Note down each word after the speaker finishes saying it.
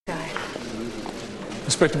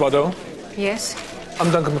Inspector Bardot, Yes?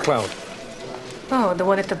 I'm Duncan MacLeod. Oh, the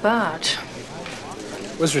one at the barge.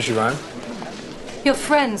 Where's Richie Ryan? Your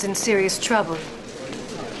friend's in serious trouble.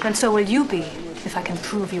 And so will you be, if I can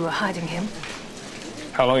prove you were hiding him.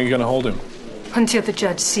 How long are you going to hold him? Until the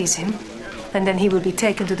judge sees him. And then he will be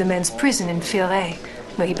taken to the men's prison in Fiore,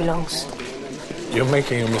 where he belongs. You're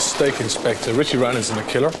making a mistake, Inspector. Richie Ryan isn't a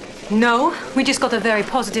killer. No, we just got a very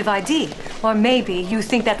positive ID. Or maybe you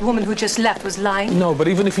think that woman who just left was lying. No, but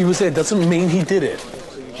even if he was there, doesn't mean he did it.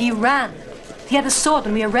 He ran. He had a sword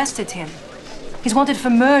when we arrested him. He's wanted for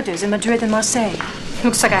murders in Madrid and Marseille.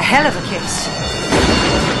 Looks like a hell of a case.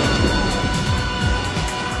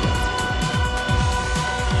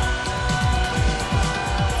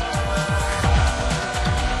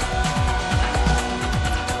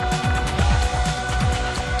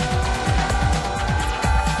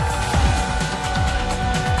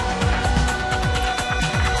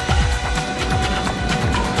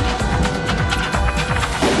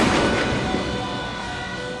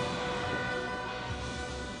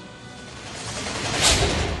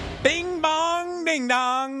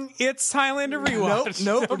 It's Highlander Rewatch.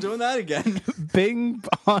 Nope, we're doing that again. Bing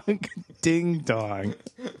bong ding dong.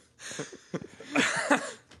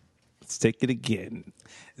 Let's take it again.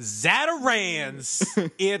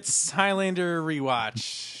 Zatarans. It's Highlander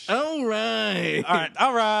Rewatch. All right.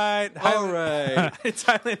 All right. It's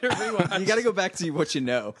Highlander Rewatch. You got to go back to what you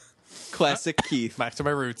know. Classic Keith. Back to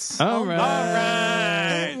my roots. All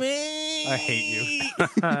right. I hate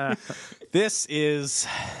you. This is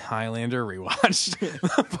Highlander Rewatch,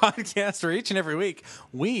 the podcast where each and every week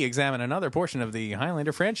we examine another portion of the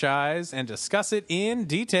Highlander franchise and discuss it in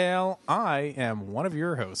detail. I am one of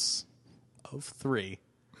your hosts of three,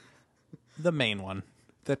 the main one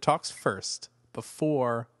that talks first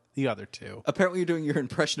before the other two. Apparently you're doing your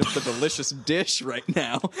impression of the delicious dish right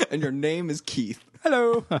now, and your name is Keith.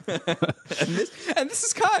 Hello. and this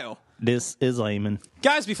is Kyle. This is Eamon.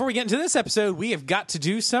 Guys, before we get into this episode, we have got to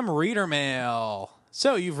do some reader mail.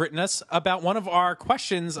 So you've written us about one of our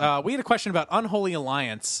questions. We had a question about Unholy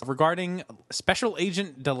Alliance regarding Special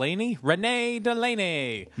Agent Delaney, Renee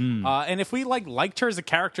Delaney. And if we liked her as a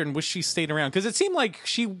character and wish she stayed around, because it seemed like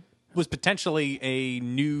she was potentially a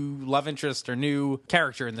new love interest or new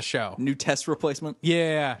character in the show. New test replacement?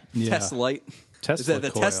 Yeah. Teslite. Tesla Is that the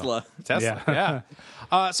coil. Tesla?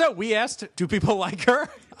 Yeah. So we asked, do people like her?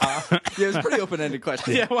 Yeah, it was a pretty open-ended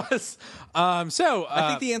question. Yeah, it was. I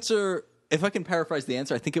think the answer, if I can paraphrase the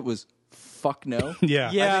answer, I think it was fuck no. Yeah.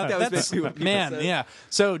 Yeah, I think that was that's basically what people said. Yeah.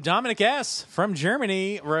 So Dominic S. from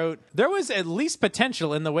Germany wrote, there was at least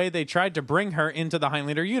potential in the way they tried to bring her into the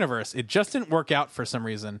Highlander universe. It just didn't work out for some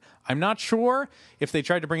reason. I'm not sure if they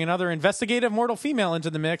tried to bring another investigative mortal female into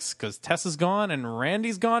the mix, because Tessa's gone and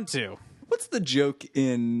Randy's gone too. What's the joke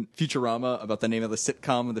in Futurama about the name of the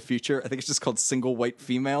sitcom of the future? I think it's just called Single White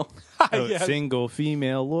Female. Single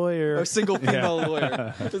female lawyer. Or Single Female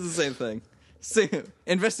Lawyer. It's the same thing.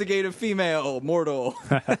 Investigative female mortal.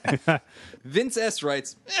 Vince S.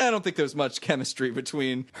 writes, I don't think there's much chemistry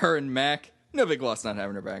between her and Mac. No big loss not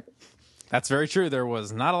having her back. That's very true. There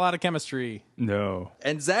was not a lot of chemistry. No.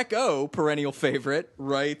 And Zach O., perennial favorite,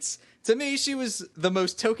 writes, to me, she was the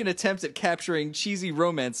most token attempt at capturing cheesy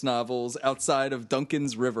romance novels outside of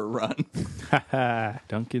Duncan's River Run.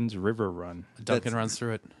 Duncan's River Run. Duncan runs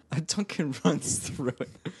through it. Duncan runs through it.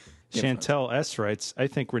 Chantel S. writes, I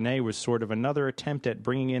think Renee was sort of another attempt at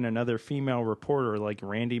bringing in another female reporter like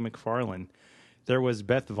Randy McFarlane. There was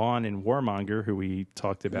Beth Vaughn in Warmonger, who we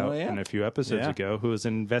talked about in a few episodes ago, who was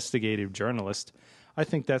an investigative journalist. I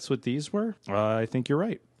think that's what these were. I think you're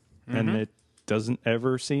right. And it doesn't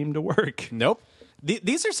ever seem to work. Nope.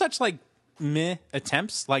 These are such meh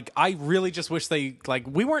attempts. I really just wish they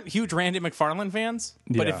we weren't huge Randy McFarlane fans,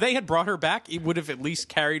 but Yeah. if they had brought her back, it would have at least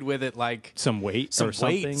carried with it Some weight some or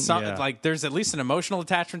something. weight. Yeah. There's at least an emotional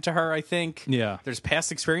attachment to her. I think. Yeah. There's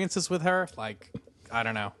past experiences with her. I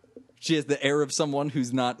don't know. She has the air of someone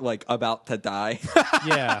who's not, about to die.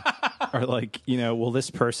 Yeah. Or will this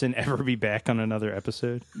person ever be back on another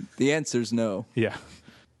episode? The answer's no. Yeah.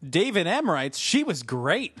 David M. writes, she was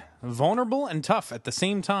great, vulnerable and tough at the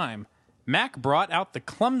same time. Mac brought out the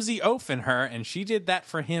clumsy oaf in her, and she did that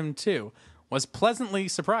for him, too. Was pleasantly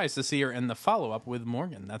surprised to see her in the follow-up with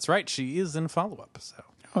Morgan. That's right, she is in follow-up, so.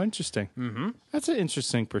 Oh, interesting. Mm-hmm. That's an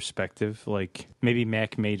interesting perspective. Maybe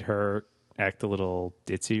Mac made her act a little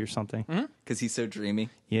ditzy or something. Because he's so dreamy.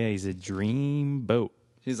 Yeah, he's a dream boat.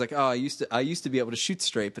 He's like, oh, I used to be able to shoot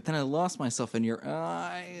straight, but then I lost myself in your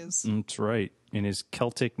eyes. That's right. In his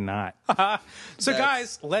Celtic knot. So,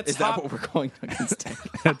 guys, let's Is hop. that what we're going against?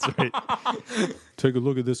 That's right. Take a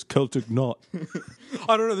look at this Celtic knot.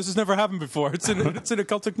 I don't know. This has never happened before. It's in a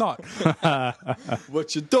Celtic knot.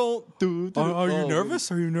 What you don't do. Are you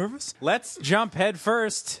nervous? Are you nervous? Let's jump head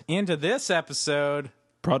first into this episode.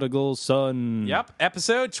 Prodigal son. Yep,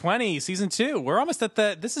 episode 20, season 2. We're almost at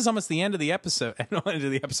this is almost the end of the episode. Not end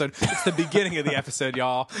of the episode. It's the beginning of the episode,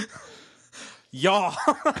 y'all. Y'all.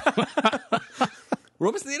 We're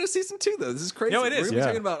almost at the end of season 2, though. This is crazy. No, it is. We're going to Yeah. be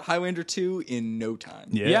talking about Highlander 2 in no time.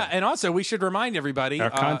 Yeah, and also we should remind everybody Our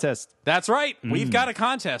contest. That's right. We've got a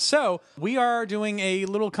contest. So we are doing a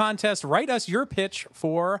little contest. Write us your pitch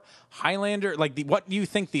for Highlander, what you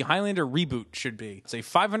think the Highlander reboot should be. It's a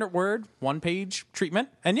 500-word, one-page treatment.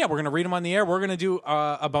 And yeah, we're going to read them on the air. We're going to do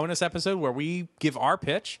a bonus episode where we give our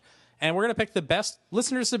pitch. And we're going to pick the best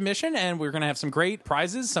listener submission. And we're going to have some great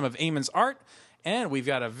prizes, some of Eamon's art. And we've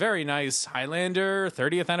got a very nice Highlander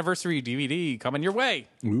 30th anniversary DVD coming your way.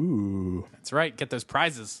 Ooh. That's right. Get those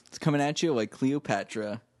prizes. It's coming at you like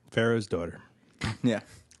Cleopatra. Pharaoh's daughter. Yeah.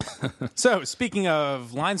 So, speaking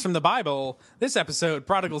of lines from the Bible, this episode,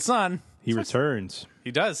 Prodigal Son, He returns. he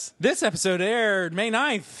does. This episode aired May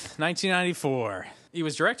 9th, 1994. He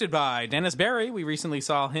was directed by Dennis Barry. We recently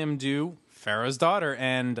saw him do Pharaoh's Daughter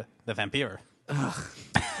and The Vampire.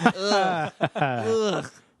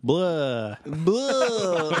 Blah.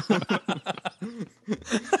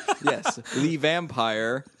 Yes. The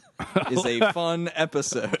Vampire is a fun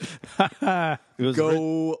episode. It was,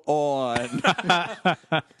 Go on.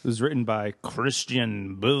 it was written by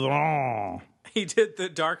Christian Bevon. He did The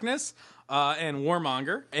Darkness and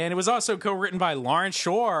Warmonger. And it was also co-written by Lawrence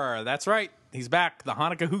Shore. That's right. He's back. The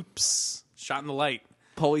Hanukkah Hoops. Shot in the Light.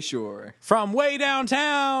 Pauly Shore. From way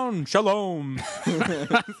downtown. Shalom.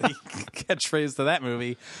 The catchphrase to that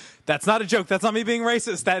movie. That's not a joke. That's not me being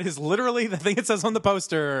racist. That is literally the thing it says on the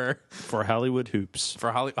poster. For Hollywood Hoops.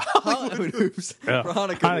 For Hollywood. Hollywood Hoops. Yeah. For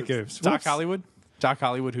Hanukkah Hanukkah Hoops. Hoops. Doc Whoops. Hollywood. Doc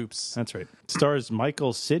Hollywood Hoops. That's right. Stars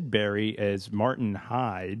Michael Sidbury as Martin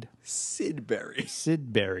Hyde. Sidbury.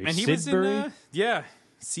 Sidbury. And he was in, Sidbury?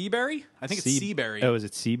 Seaberry? I think it's Seaberry. Oh, is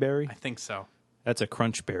it Seaberry? I think so. That's a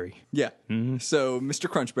Crunchberry. Yeah. So, Mr.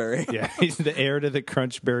 Crunchberry. Yeah, he's the heir to the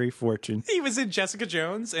Crunchberry fortune. He was in Jessica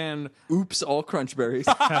Jones, and Oops, all Crunchberries.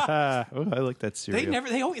 Oh, I like that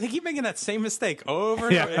cereal. they keep making that same mistake over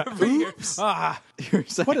and over every year. Ah,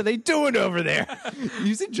 What are they doing over there?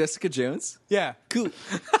 Using Jessica Jones? yeah. Cool.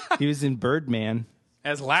 He was in Birdman.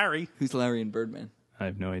 As Larry, Who's Larry and Birdman? I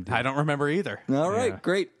have no idea. I don't remember either. All right, Yeah.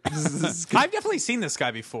 great. This is good. I've definitely seen this guy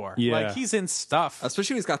before. Yeah. Like, he's in stuff.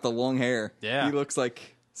 Especially when he's got the long hair. Yeah. He looks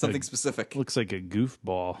like something specific. Looks like a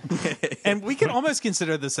goofball. And we can almost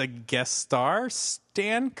consider this a guest star,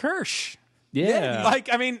 Stan Kirsch. Yeah.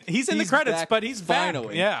 Like, I mean, he's in He's the credits, back but he's finally.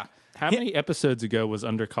 back. Yeah. How many episodes ago was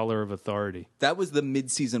Under Color of Authority? That was the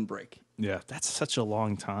mid-season break. Yeah, that's such a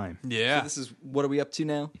long time. Yeah. So this is, what are we up to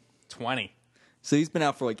now? 20. So he's been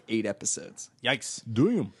out for like 8 episodes. Yikes.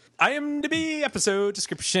 Damn. IMDb episode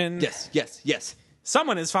description. Yes.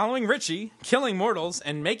 Someone is following Richie, killing mortals,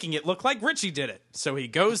 and making it look like Richie did it. So he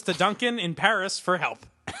goes to Duncan in Paris for help.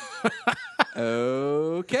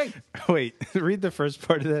 Okay. Wait, read the first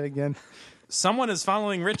part of that again. Someone is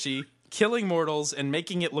following Richie, killing mortals, and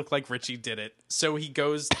making it look like Richie did it. So he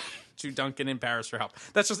goes to Duncan in Paris for help.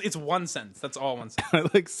 It's one sentence. That's all one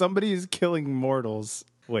sentence. Like somebody is killing mortals.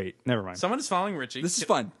 Wait, never mind. Someone is following Richie. This is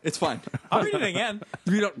fun. It's fun. I'll read it again.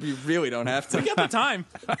 You really don't have to. We got the time.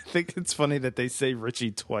 I think it's funny that they say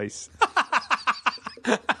Richie twice.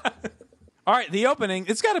 All right, the opening.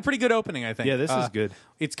 It's got a pretty good opening, I think. Yeah, this is good.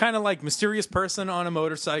 It's kind of like mysterious person on a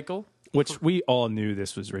motorcycle. Which we all knew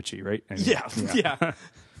this was Richie, right? I mean, Yeah.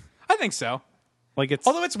 I think so. Like it's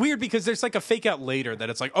Although it's weird because there's like a fake out later that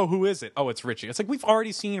it's like, oh, who is it? Oh, it's Richie. It's like we've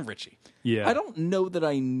already seen Richie. yeah. I don't know that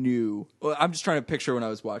I knew. Well, I'm just trying to picture when I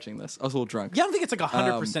was watching this. I was a little drunk. Yeah, I don't think it's like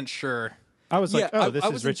 100% sure. I was like, oh, this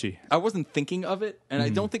is wasn't- Richie. I wasn't thinking of it, and I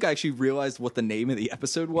don't think I actually realized what the name of the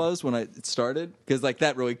episode was when it started, because like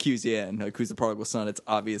that really cues you in. Like, who's the prodigal son? It's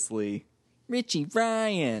obviously Richie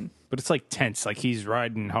Ryan. But it's like tense, like he's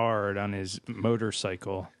riding hard on his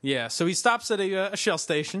motorcycle. Yeah, so he stops at a Shell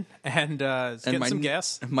station and is getting some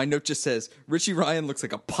gas. My note just says Richie Ryan looks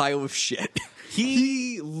like a pile of shit.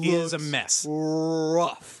 He is looks a mess.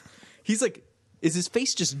 Rough. He's like, is his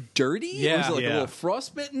face just dirty? Yeah. Or is it like Yeah. a little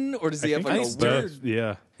frostbitten? Or does he have I like think a it's weird? both.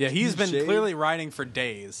 Yeah. Yeah, he's been Shade. clearly riding for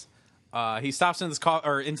days. He stops in this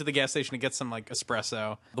into the gas station to get some like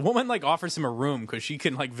espresso. The woman like offers him a room because she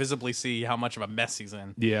can like visibly see how much of a mess he's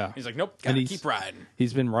in. Yeah. He's like, nope, gotta keep riding.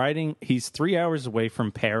 He's been riding. He's 3 hours away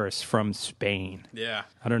from Paris from Spain. Yeah.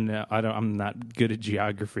 I don't know. I'm not good at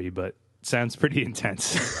geography, but sounds pretty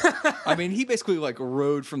intense. I mean, he basically like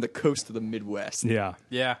rode from the coast to the Midwest. Yeah.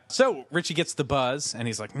 Yeah. So Richie gets the buzz and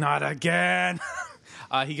he's like, not again.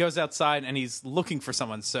 He goes outside and he's looking for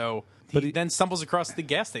someone. So he then stumbles across the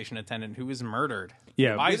gas station attendant who is murdered.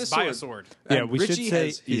 Yeah, by with a a sword. sword. Yeah, And we Richie should say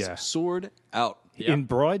has his sword out. In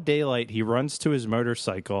broad daylight, he runs to his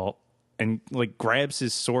motorcycle and like grabs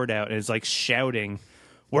his sword out and is like shouting,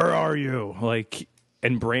 "Where are you?" Like,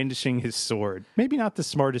 and brandishing his sword. Maybe not the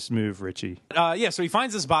smartest move, Richie. So he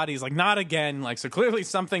finds his body. He's like, not again. Like, so clearly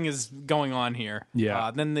something is going on here. Yeah.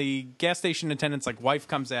 Then the gas station attendant's like wife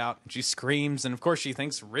comes out. And she screams, and of course she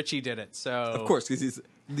thinks Richie did it. So Of course, because he's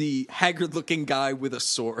the haggard-looking guy with a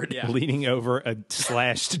sword. Yeah. Leaning over a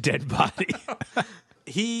slashed dead body.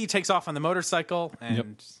 he takes off on the motorcycle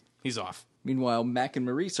and he's off. Meanwhile, Mac and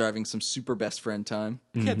Maurice are having some super best friend time.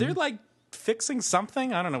 Yeah, they're like fixing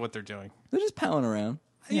something. I don't know what they're doing. They're just palling around.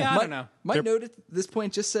 Yeah, I don't know. My note at this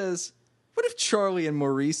point just says, what if Charlie and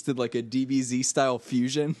Maurice did like a DBZ-style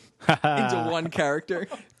fusion into one character?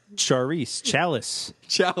 Chalice. Chalice.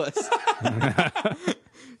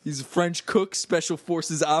 He's a French cook, special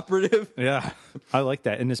forces operative. Yeah. I like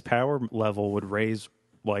that. And his power level would raise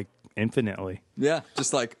like infinitely. Yeah,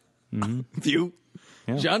 just like, view.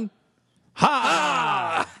 John.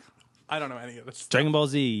 I don't know any of this. Dragon Ball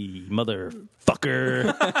Z,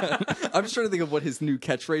 motherfucker. I'm just trying to think of what his new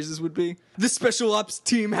catchphrases would be. This special ops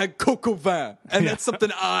team had coco vin, and that's something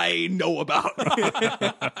I know about.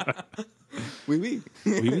 Oui,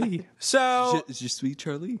 oui. So Je suis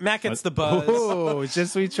Charlie. Matt gets the buzz. Oh, it's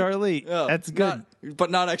just sweet Charlie. Oh, That's good. but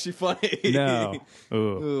not actually funny. No. Ooh.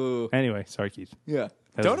 Ooh. Anyway, sorry, Keith. Yeah.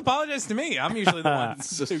 Don't apologize to me. I'm usually the one who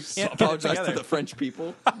Just can't get it apologize to together. the French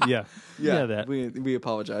people. Yeah. Yeah, that. we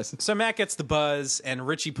apologize. So Matt gets the buzz, and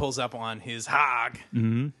Richie pulls up on his hog.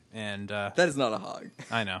 Mm-hmm. And That is not a hog.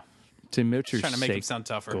 I know. To motor Trying to make him sound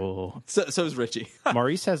tougher. Cool. So is Richie.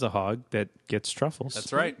 Maurice has a hog that gets truffles.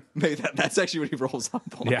 That's right. Maybe that's actually what he rolls up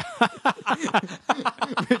on. Yeah.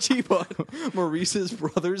 Richie bought Maurice's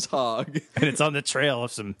brother's hog. And it's on the trail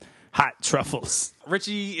of some hot truffles.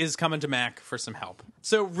 Richie is coming to Mac for some help.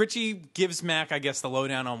 So Richie gives Mac, I guess, the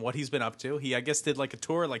lowdown on what he's been up to. He, I guess, did like a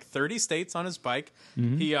tour of like 30 states on his bike.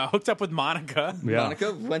 He hooked up with Monica. Yeah.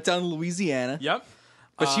 Monica went down to Louisiana. Yep.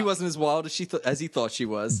 But she wasn't as wild as as he thought she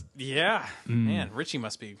was. Yeah. Man, Richie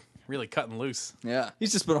must be really cutting loose. Yeah.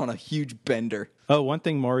 He's just been on a huge bender. Oh, one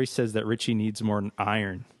thing Maurice says that Richie needs more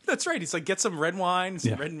iron. That's right. He's like, get some red wine,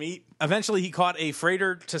 some red meat. Eventually, he caught a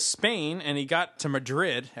freighter to Spain, and he got to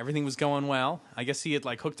Madrid. Everything was going well. I guess he had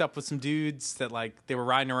like hooked up with some dudes that like they were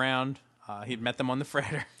riding around. He'd met them on the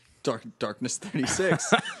freighter. Darkness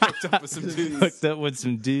 36. Hooked up with some dudes. Hooked up with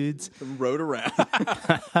some dudes. Rode around.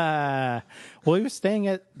 Well, he was staying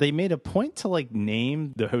at, they made a point to like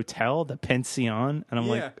name the hotel, the Pension. And I'm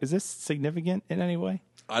Yeah. like, is this significant in any way?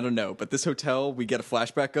 I don't know, but this hotel we get a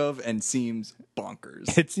flashback of and seems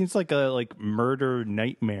bonkers. It seems like a murder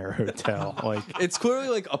nightmare hotel. Like, It's clearly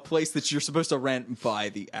like a place that you're supposed to rent by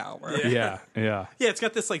the hour. yeah. Yeah, it's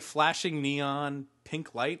got this like flashing neon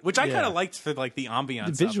pink light, which I Yeah. kind of liked for like the ambiance.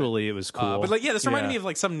 of it. Visually, it was cool. But like, yeah, this reminded me of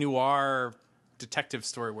like some noir detective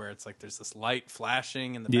story where it's like there's this light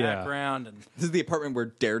flashing in the Yeah. background, and This is the apartment where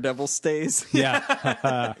Daredevil stays.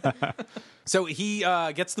 Yeah. so he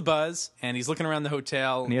gets the buzz and he's looking around the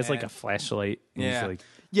hotel. And he has like a flashlight. And Yeah. He's like,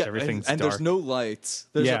 Yeah, everything's and dark. there's no lights.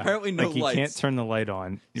 There's apparently no like he lights. can't turn the light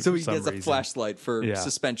on. So for he some gets a reason. flashlight for Yeah.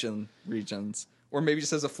 suspension regions. Or maybe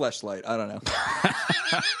just has a flashlight. I don't know.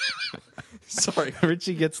 Sorry.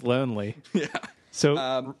 Richie gets lonely. Yeah. So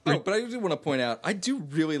But I do want to point out, I do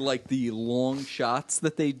really like the long shots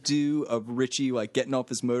that they do of Richie like getting off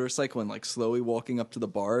his motorcycle and like slowly walking up to the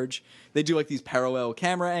barge. They do like these parallel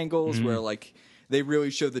camera angles where like they really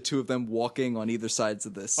show the two of them walking on either sides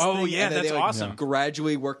of this. Oh, thing, yeah, and then that's they, like, awesome.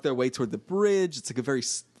 Gradually work their way toward the bridge. It's like a very,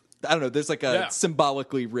 I don't know. There's like a Yeah.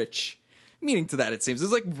 symbolically rich meaning to that. It seems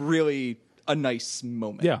it's like really a nice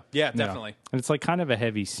moment. Yeah, definitely. And it's like kind of a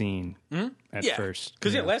heavy scene at first.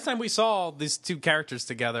 Because last time we saw these two characters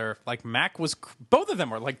together, like Mac was, both of them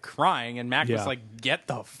were like crying, and Mac Yeah. was like, "Get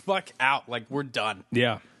the fuck out! Like we're done."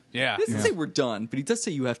 Yeah. Yeah, He doesn't say we're done, but he does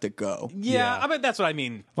say you have to go. yeah. I mean, that's what I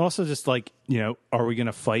mean. Also, just like, are we going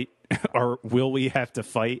to fight? Or will we have to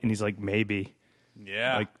fight? And he's like, maybe.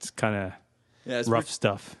 Yeah, Like, it's kind of Yeah, as rough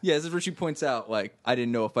stuff. Yeah, as Richie points out, like, I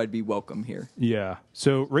didn't know if I'd be welcome here. Yeah.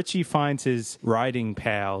 So Richie finds his riding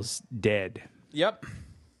pals dead. yep.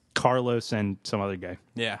 Carlos and some other guy.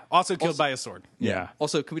 Yeah. Also killed by a sword. Yeah.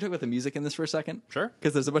 Also, can we talk about the music in this for a second? Sure.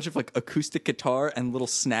 Because there's a bunch of like acoustic guitar and little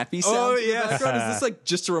snappy sounds. Oh, in the yes. background. Is this like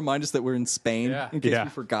just to remind us that we're in Spain? Yeah. In case Yeah. we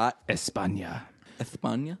forgot. España.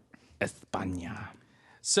 España. España.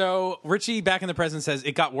 So Richie, back in the present, says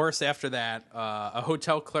it got worse after that. A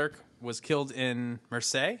hotel clerk was killed in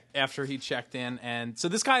Marseille after he checked in. And so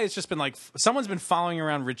this guy has just been like, someone's been following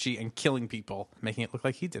around Richie and killing people, making it look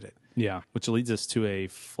like he did it. Yeah, which leads us to a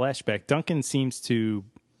flashback. Duncan seems to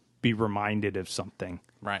be reminded of something.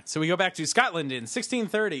 Right. So we go back to Scotland in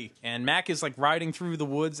 1630, and Mac is like riding through the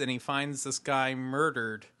woods, and he finds this guy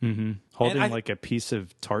murdered. Holding I- like a piece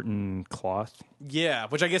of tartan cloth. Yeah,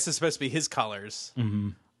 which I guess is supposed to be his colors.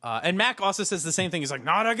 And Mac also says the same thing. He's like,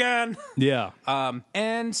 not again. Yeah.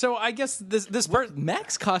 And so I guess this person.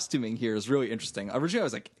 Mac's costuming here is really interesting. Originally, I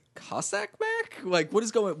was like, Cossack Mac? Like, what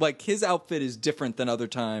is going... Like, his outfit is different than other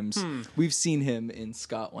times we've seen him in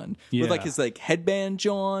Scotland. Yeah. With, like, his, like, headband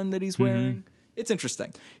John that he's wearing. It's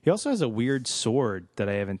interesting. He also has a weird sword that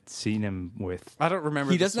I haven't seen him with. I don't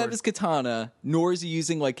remember. He the doesn't have sword. his katana, nor is he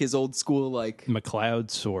using, like, his old school, like, McLeod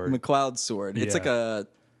sword. McLeod sword. It's Yeah. like a...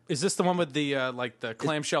 Is this the one with the like the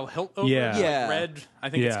clamshell hilt over Yeah. it? Like Yeah. red. I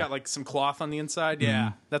think it's Yeah. got like some cloth on the inside.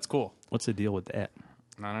 Yeah, that's cool. What's the deal with that?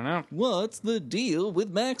 I don't know. What's the deal with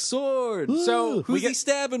Mac's sword? So Who's he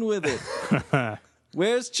stabbing with it?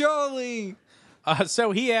 Where's Charlie?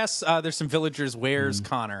 So he asks, there's some villagers, where's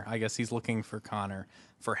Connor? I guess he's looking for Connor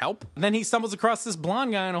for help. And then he stumbles across this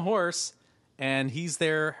blonde guy on a horse, and he's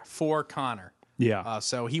there for Connor. Yeah.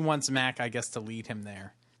 So he wants Mac, I guess, to lead him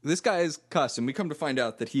there. This guy's costume, we come to find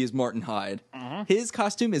out that he is Martin Hyde. His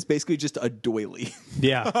costume is basically just a doily.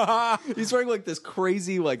 Yeah. He's wearing like this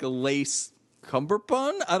crazy like lace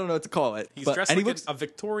cummerbund. I don't know what to call it. He's But- dressed and like he looks, a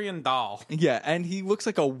Victorian doll. yeah, and he looks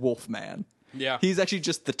like a wolf man. Yeah. He's actually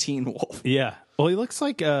just the teen wolf. Yeah. Well, he looks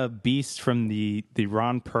like a beast from the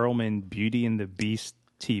Ron Perlman Beauty and the Beast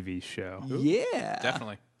TV show. Yeah.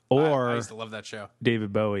 Definitely. Or- I used to love that show.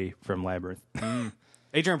 David Bowie from Labyrinth.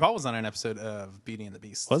 Adrian Paul was on an episode of Beauty and the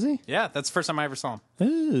Beast. Was he? Yeah, that's the first time I ever saw him.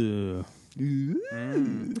 Ooh.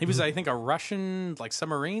 He was, I think, a Russian, like,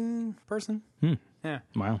 submarine person. Yeah.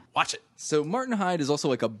 Wow. Watch it. So Martin Hyde is also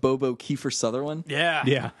like a Bobo Kiefer Sutherland. Yeah.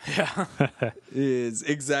 Yeah. Is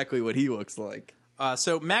exactly what he looks like.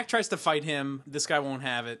 So Mac tries to fight him. This guy won't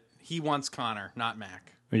have it. He wants Connor, not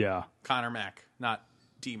Mac. Yeah. Connor Mac, not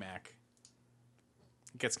D Mac.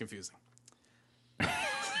 It gets confusing.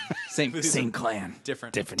 Same clan.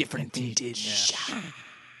 Different. Different vintage.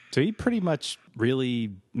 So he pretty much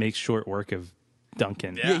really makes short work of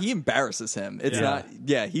Duncan. Yeah. Yeah, he embarrasses him. It's Yeah. not.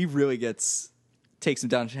 Yeah, he really takes him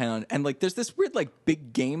downtown, and like there's this weird like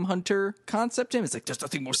big game hunter concept to him. It's like there's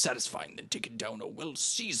nothing more satisfying than taking down a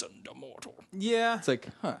well-seasoned immortal. Yeah. It's like,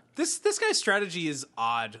 huh? This guy's strategy is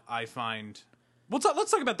odd, I find.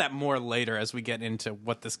 Let's talk about that more later as we get into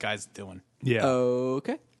what this guy's doing. Yeah.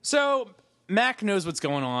 Okay. So Mac knows what's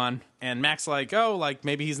going on, and Mac's like, oh, like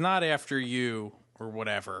maybe he's not after you or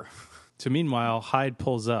whatever. So meanwhile, Hyde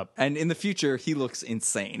pulls up. And in the future, he looks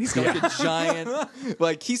insane. He's got like a giant,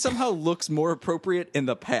 like he somehow looks more appropriate in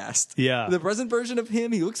the past. Yeah. The present version of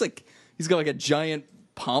him, he looks like he's got like a giant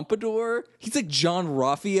pompadour. He's like John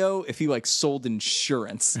Raffio if he like sold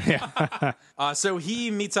insurance. So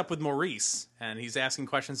he meets up with Maurice, and he's asking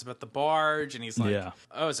questions about the barge, and he's like, Yeah.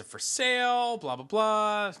 oh, is it for sale? Blah, blah,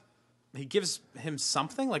 blah. He gives him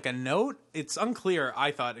something, like a note. It's unclear,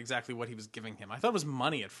 I thought, exactly what he was giving him. I thought it was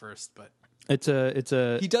money at first, but It's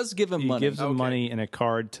a. He does give him He money. gives him Okay. money and a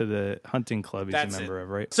card to the hunting club he's that's a member it. of,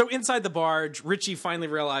 right? So inside the barge, Richie finally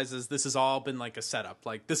realizes this has all been like a setup.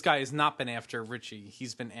 Like, this guy has not been after Richie.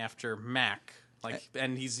 He's been after Mac. Like,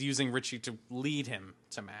 and he's using Richie to lead him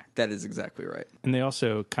to Mac. That is exactly right. And they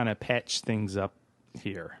also kind of patch things up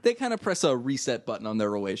here. They kind of press a reset button on their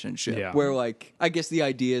relationship. Yeah. Where like I guess the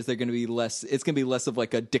idea is they're going to be less. It's going to be less of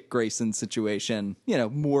like a Dick Grayson situation. You know,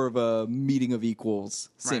 more of a meeting of equals,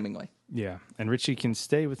 seemingly. Yeah. And Richie can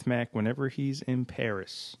stay with Mac whenever he's in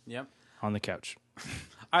Paris Yep. on the couch.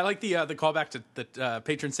 I like the callback to the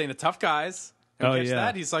patron saint of Tough Guys. Oh, Catch yeah.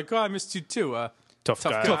 that? He's like, oh, I missed you too. Tough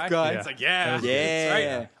guy. Tough guy. It's like, yeah. Yeah.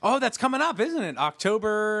 That's right. Oh, that's coming up, isn't it?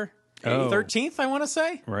 October 13th, I want to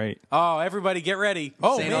say. Right. Oh, everybody get ready.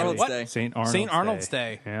 Oh, St. man, Arnold's what? Day. St. Arnold's St. Arnold's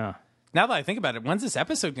Day. Yeah. Now that I think about it, when's this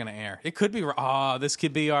episode going to air? It could be, this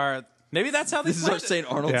could be our, maybe that's how This is our St.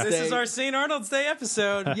 Arnold's Yeah. Day. This is our St. Arnold's Day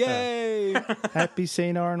episode. Yay! Happy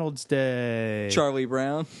St. Arnold's Day. Charlie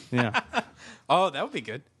Brown, Yeah. Oh, that would be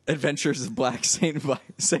good. Adventures of Black Saint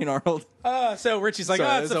Arnold. So Richie's like,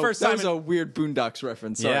 Sorry, oh, it's the first that time. was a weird Boondocks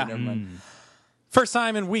reference. Sorry, Yeah. never mind. First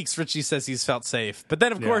time in weeks, Richie says he's felt safe. But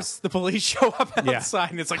then, of course, the police show up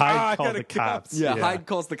outside, and it's like, Hyde I called gotta the go. cops. Yeah, Hyde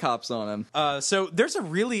calls the cops on him. So there's a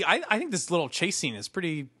really, I think this little chase scene is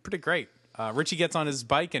pretty great. Richie gets on his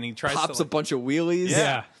bike, and he tries Pops to... a bunch of wheelies.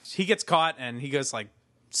 Yeah. He gets caught, and he goes, like,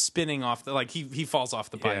 spinning off the... Like, he falls off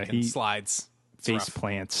the bike and slides. It's Face rough.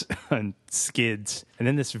 plants and skids. And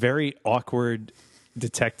then this very awkward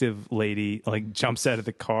detective lady like jumps out of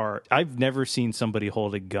the car. I've never seen somebody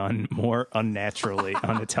hold a gun more unnaturally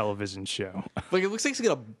on a television show. Like, it looks like he's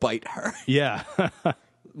going to bite her. Yeah.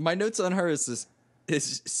 My notes on her is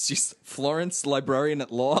she's Florence, librarian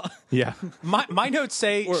at law. Yeah. My notes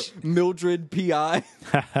say... Or Mildred, PI.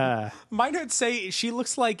 My notes say she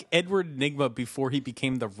looks like Edward Nygma before he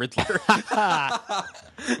became the Riddler.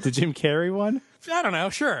 The Jim Carrey one? I don't know,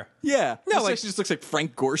 sure. Yeah. No, like- she just looks like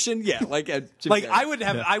Frank Gorshin. Yeah, like Jim Like,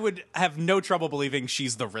 Carrey. I would have no trouble believing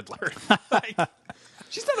she's the Riddler. Like,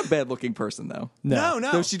 She's not a bad-looking person, though. no.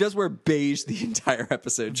 Though she does wear beige the entire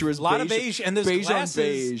episode. She wears A lot of beige, and those beige glasses. on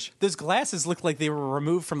beige. Those glasses look like they were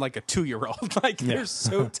removed from like a 2-year-old. Like they're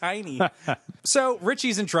so tiny. So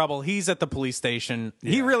Richie's in trouble. He's at the police station.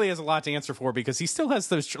 He really has a lot to answer for because he still has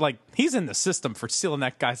those. Like he's in the system for stealing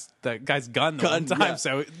that guy's gun the one time. yeah.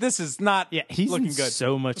 So this is not. He's looking in good.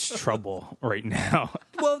 so much trouble right now.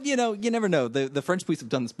 Well, you never know. The French police have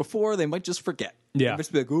done this before. They might just forget. Yeah. They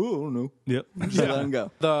just be like, oh, I don't know. Yep. Just let them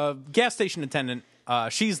go. The gas station attendant.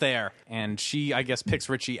 She's there, and she, I guess, picks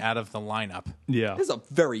Richie out of the lineup. Yeah. This is a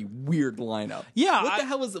very weird lineup. Yeah, What the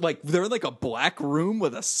hell is it? Like, they're in like a black room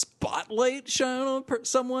with a spotlight shining on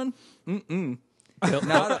someone?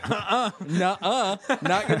 Not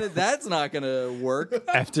gonna. That's not gonna work.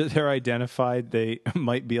 After they're identified, they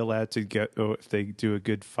might be allowed to go if they do a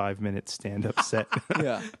good 5-minute stand-up set.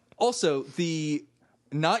 Yeah. Also, the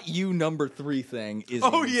not you number 3 thing is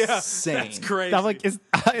insane. that's crazy. I'm like,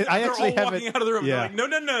 I They're actually all have walking it. out of the room. Yeah. They're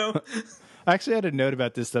like, no. I actually had a note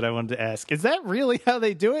about this that I wanted to ask. Is that really how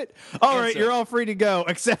they do it? All right, you're all free to go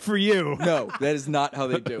except for you. No, that is not how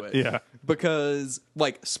they do it. Yeah. Because,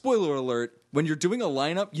 like, spoiler alert, when you're doing a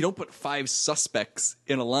lineup, you don't put 5 suspects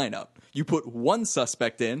in a lineup. You put 1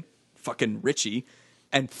 suspect in, fucking Richie,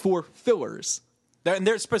 and 4 fillers.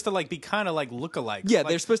 They're supposed to like be kind of like lookalikes. Yeah, like,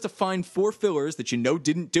 they're supposed to find 4 fillers that you know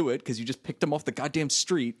didn't do it because you just picked them off the goddamn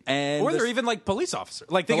street. And or they're even like police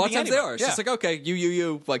officers. Like they a lot could of be times they anyone. are. It's just like, okay,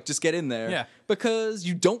 you, like, just get in there. Yeah. Because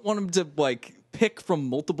you don't want them to, like, pick from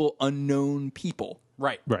multiple unknown people.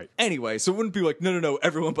 right. Anyway, so it wouldn't be like, no,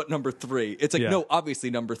 everyone but number 3. It's like, Yeah. no,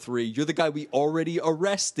 obviously number 3. You're the guy we already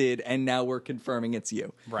arrested, and now we're confirming it's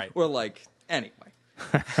you. Right. Or like, anyway.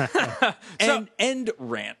 End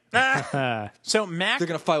rant. So Mac, They're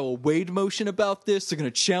going to file a Wade motion about this. They're going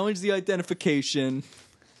to challenge the identification.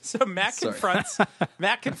 so Mac confronts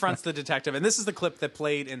the detective, and this is the clip that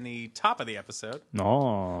played in the top of the episode.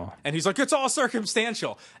 No. And he's like, "It's all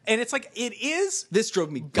circumstantial," and it's like it is, This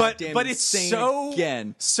drove me but goddamn but it's insane so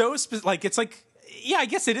again. like it's like. Yeah, I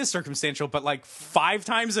guess it is circumstantial, but like 5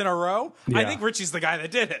 times in a row, I Yeah. think Richie's the guy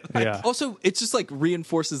that did it. Like, Yeah. Also, it just like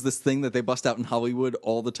reinforces this thing that they bust out in Hollywood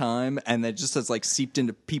all the time, and that just has like seeped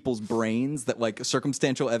into people's brains that like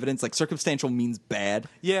circumstantial evidence, like circumstantial means bad.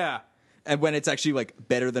 yeah. And when it's actually like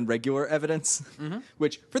better than regular evidence,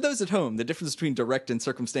 which for those at home, the difference between direct and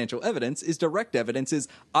circumstantial evidence is direct evidence is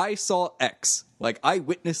I saw X, like I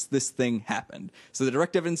witnessed this thing happened. So the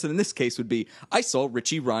direct evidence in this case would be I saw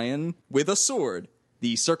Richie Ryan with a sword.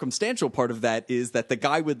 The circumstantial part of that is that the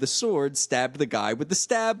guy with the sword stabbed the guy with the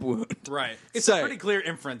stab wound. Right. It's So- a pretty clear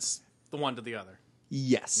inference, the one to the other.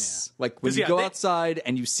 Yes. Yeah. Like when 'Cause, you yeah, go they- outside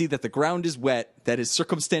and you see that the ground is wet, that is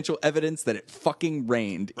circumstantial evidence that it fucking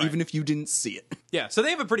rained, even if you didn't see it. Yeah, so they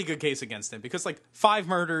have a pretty good case against him because, like, 5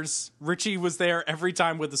 murders, Richie was there every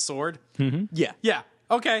time with the sword. Yeah. Yeah,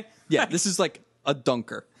 okay. Yeah, this is like a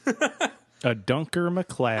dunker A Dunker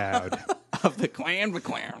McLeod. of the clan.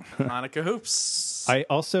 Monica Hoops. I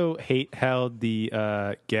also hate how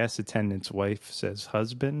the gas attendant's wife says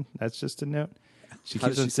husband. That's just a note. She How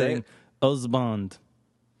keeps does on she say saying it? husband.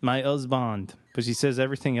 My husband. But she says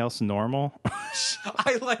everything else normal.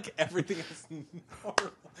 I like everything else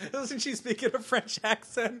normal. Doesn't she speak in a French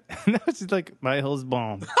accent? No, she's like, my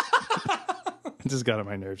husband. It just got on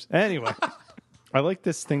my nerves. Anyway, I like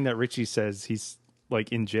this thing that Richie says. He's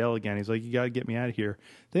like in jail again. He's like, you got to get me out of here.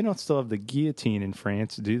 They don't still have the guillotine in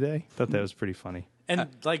France, do they? Thought that was pretty funny. And,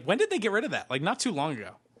 like, when did they get rid of that? Like, not too long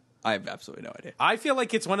ago. I have absolutely no idea. I feel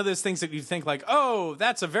like it's one of those things that you think, like, oh,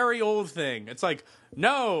 that's a very old thing. It's like,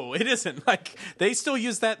 no, it isn't. Like, they still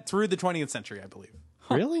use that through the 20th century, I believe.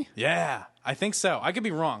 Really? Yeah, I think so. I could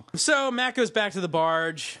be wrong. So Matt goes back to the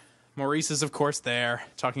barge. Maurice is, of course, there,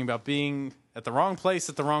 talking about being at the wrong place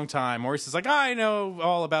at the wrong time. Maurice is like, I know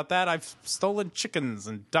all about that. I've stolen chickens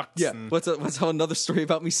and ducks. Yeah, And... what's another story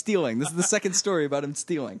about me stealing? This is the second story about him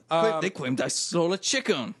stealing. They claimed I stole a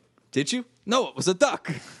chicken. Did you? No, it was a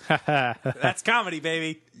duck. That's comedy,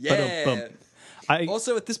 baby. Yeah. Ba-dum-bum.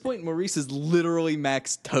 Also, at this point, Maurice is literally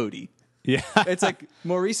Max Toady. Yeah. It's like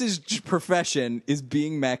Maurice's profession is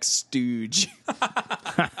being Max Stooge.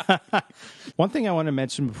 One thing I want to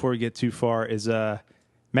mention before we get too far is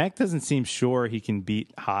Mac doesn't seem sure he can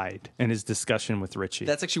beat Hyde in his discussion with Richie.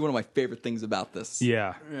 That's actually one of my favorite things about this.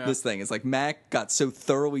 Yeah. This thing is like Mac got so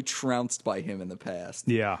thoroughly trounced by him in the past.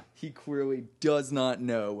 Yeah. He clearly does not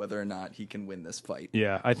know whether or not he can win this fight.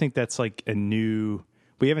 Yeah. I think that's like a new.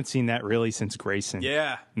 We haven't seen that really since Grayson.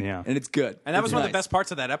 Yeah. Yeah. And it's good. And that It's was one of nice. the best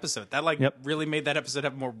parts of that episode. That Yep. really made that episode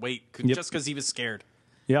have more weight just because he was scared.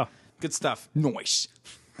 Yeah. Good stuff. Noise.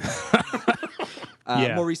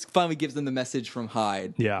 Yeah. Maurice finally gives them the message from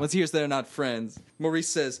Hyde. Yeah. Once he hears they're not friends, Maurice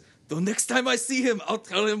says, the next time I see him, I'll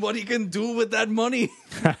tell him what he can do with that money.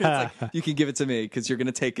 It's like, you can give it to me because you're going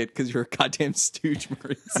to take it because you're a goddamn stooge,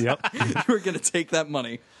 Maurice. Yep. You're going to take that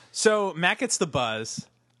money. So Mac gets the buzz.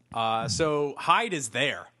 So Hyde is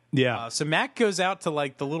there. Yeah. So Mac goes out to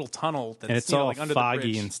like the little tunnel that's And it's all like under the foggy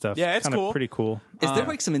bridge. and stuff. Yeah, it's Kinda cool. pretty cool. Is there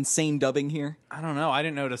like some insane dubbing here? I don't know. I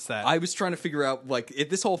didn't notice that. I was trying to figure out, like,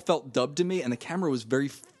 this all felt dubbed to me, and the camera was very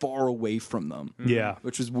far away from them. Yeah.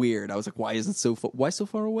 Which was weird. I was like, why is it why so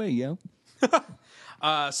far away, yo?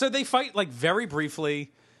 So they fight like very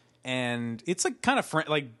briefly, and it's like kind of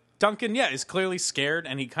like Duncan, is clearly scared,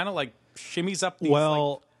 and he kind of like shimmies up. These,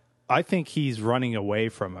 Well, I think he's running away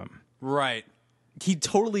from him. right,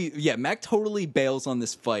 Mac totally bails on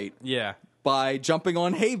this fight yeah, by jumping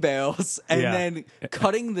on hay bales and Yeah. then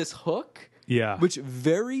cutting this hook. Yeah. Which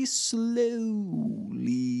very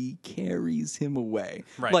slowly carries him away.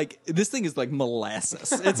 Right. Like, this thing is like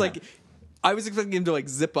molasses. It's like, I was expecting him to like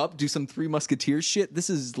zip up, do some Three Musketeers shit. This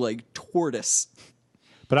is like tortoise.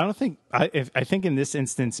 But I don't think I think in this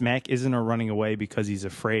instance, Mac isn't running away because he's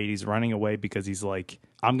afraid. He's running away because he's like,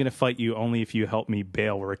 I'm going to fight you only if you help me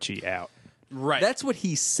bail Richie out. right. That's what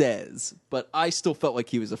he says, but I still felt like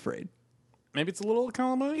he was afraid. Maybe it's a little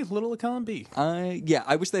column A, a little column B. I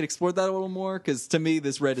wish they'd explored that a little more, because to me,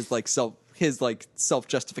 this red is like self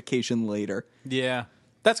justification later. Yeah.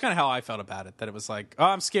 That's kind of how I felt about it. That it was like, oh,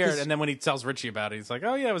 I'm scared, and then when he tells Richie about it, he's like,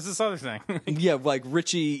 oh yeah, it was this other thing. Yeah, like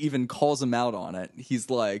Richie even calls him out on it. He's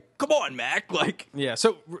like, "Come on, Mac!" Like, Yeah,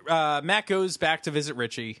 so Mac goes back to visit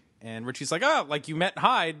Richie, and Richie's like, oh, like you met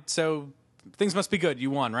Hyde, so things must be good.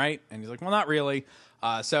 You won, right? And he's like, well, not really.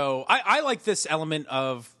 So I like this element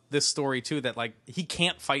of this story, too, that like he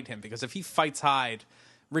can't fight him, because if he fights Hyde,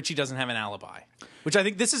 Richie doesn't have an alibi, which I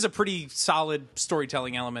think this is a pretty solid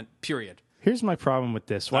storytelling element, period. Here's my problem with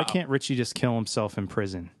this. Why can't Richie just kill himself in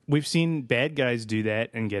prison? We've seen bad guys do that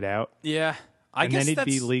and get out. Yeah. I And guess then he'd that's,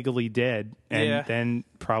 be legally dead, and Yeah. then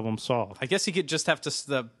problem solved. I guess he could just have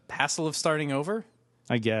the hassle of starting over.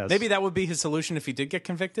 I guess. Maybe that would be his solution if he did get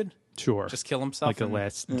convicted. Sure. Just kill himself. like a and-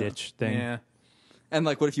 last ditch thing. Yeah. and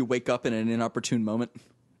like, what if you wake up in an inopportune moment?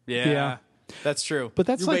 Yeah. That's true. But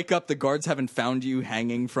that's You like, wake up, the guards haven't found you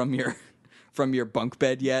hanging from your bunk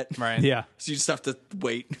bed yet. Right. yeah. So you just have to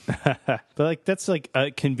wait. But like that's like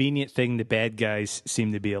a convenient thing the bad guys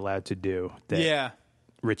seem to be allowed to do that Yeah.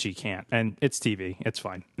 Richie can't. And it's TV. It's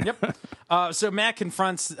fine. Yep. So Matt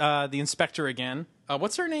confronts the inspector again.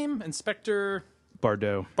 What's her name? Inspector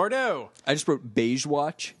Bardot. Bardot. I just wrote beige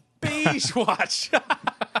watch. Beige watch.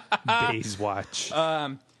 Days watch.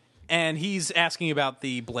 And he's asking about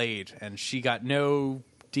the blade, and she got no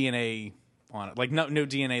DNA on it. Like no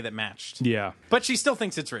DNA that matched. yeah. But she still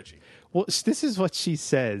thinks it's Richie. Well, this is what she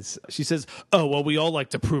says. She says, "Oh, well, we all like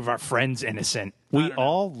to prove our friends innocent. We don't know.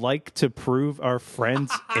 all like to prove our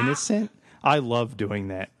friends innocent." I love doing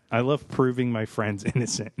that. I love proving my friends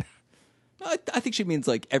innocent. I think she means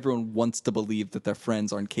like everyone wants to believe that their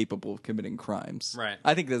friends aren't capable of committing crimes. Right.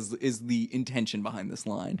 I think this is the intention behind this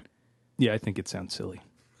line. Yeah, I think it sounds silly.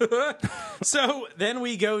 So then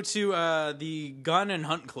we go to the Gun and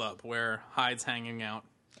Hunt Club where Hyde's hanging out.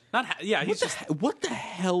 He's just What the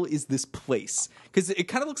hell is this place? Because it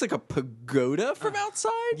kind of looks like a pagoda from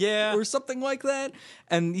outside, yeah. or something like that.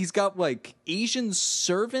 And he's got like Asian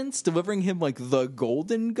servants delivering him like the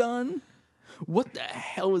golden gun. What the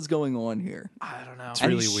hell is going on here? I don't know.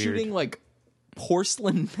 And really he's weird. shooting like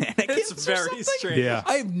porcelain mannequins. It's or very something? strange. Yeah.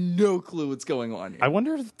 I have no clue what's going on here. I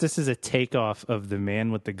wonder if this is a takeoff of The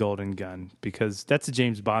Man with the Golden Gun, because that's a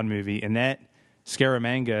James Bond movie, and that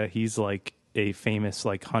Scaramanga, he's like a famous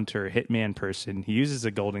like hunter, hitman person. He uses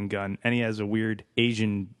a golden gun, and he has a weird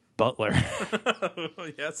Asian Butler.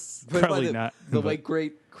 Yes. Played by Probably not, The but- late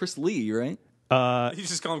great Chris Lee, right? You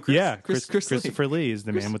just call him Chris? Yeah, Chris Lee. Christopher Lee is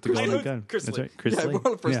the man with the golden gun. Chris That's Lee. right, Chris Yeah, Lee. we're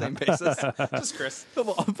on a first name basis. Just Chris. Come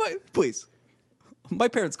on, please. My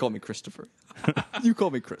parents call me Christopher. You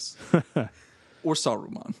call me Chris. Or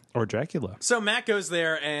Saruman. Or Dracula. So Mac goes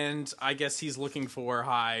there, and I guess he's looking for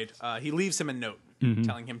Hyde. He leaves him a note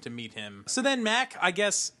telling him to meet him. So then Mac, I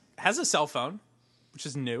guess, has a cell phone, which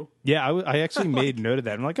is new. Yeah, I actually made note of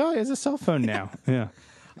that. I'm like, oh, he has a cell phone now. Yeah,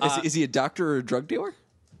 Is he a doctor or a drug dealer?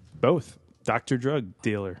 both. Doctor drug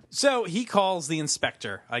dealer. So he calls the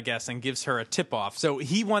inspector, I guess, and gives her a tip-off. So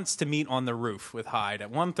he wants to meet on the roof with Hyde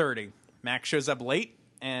at 1:30. Mac shows up late,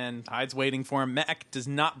 and Hyde's waiting for him. Mac does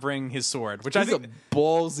not bring his sword, which I This is think... a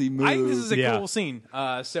ballsy move. I think this is a Yeah. cool scene.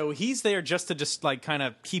 So he's there just to like kind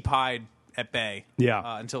of keep Hyde at bay. Yeah.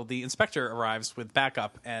 Until the inspector arrives with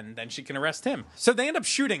backup, and then she can arrest him. So they end up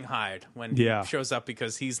shooting Hyde when he Yeah. shows up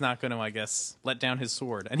because he's not going to, I guess, let down his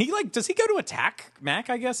sword. And he does he go to attack Mac?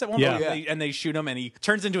 I guess at one Yeah. point, and they shoot him, and he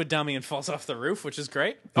turns into a dummy and falls off the roof, which is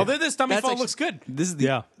great. Although this dummy That's fall actually- looks good. This is the,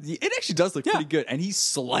 Yeah. It actually does look pretty good, and he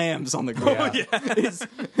slams on the ground.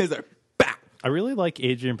 He's like, bah! I really like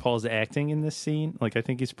Adrian Paul's acting in this scene. Like, I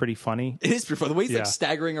think he's pretty funny. It is pretty fun. The way he's Yeah. like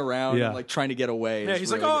staggering around Yeah. and like trying to get away. Yeah, is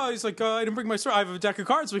he's really like, I didn't bring my sword. I have a deck of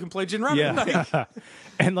cards. We can play gin rummy. Yeah. Like,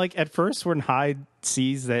 And like at first, when Hyde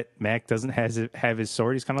sees that Mac doesn't have his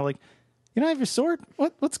sword, he's kind of like, "You don't have your sword?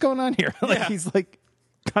 What's going on here?" Like Yeah. he's like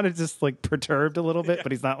kind of just like perturbed a little bit,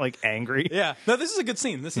 but he's not like angry. yeah. No, this is a good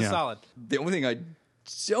scene. This is Yeah. solid. The only thing I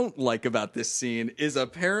don't like about this scene is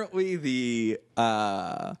apparently the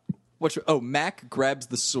Mac grabs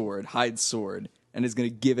the sword, Hyde's sword, and is going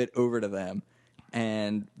to give it over to them.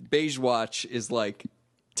 And Beige Watch is like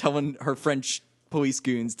telling her French police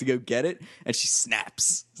goons to go get it, and she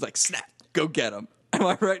snaps. It's like, snap, go get him. Am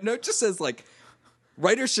I right? No, it just says like,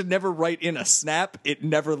 writers should never write in a snap. It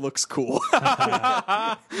never looks cool. Like,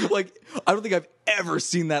 I don't think I've ever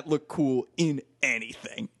seen that look cool in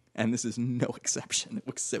anything. And this is no exception. It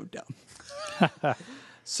looks so dumb.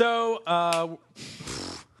 So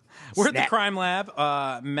we're at the Snap. crime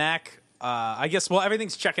lab. Mac, I guess, well,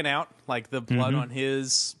 everything's checking out. Like the blood on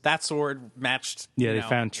that sword matched. Yeah, you they know.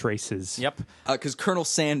 found traces. Yep. Because Colonel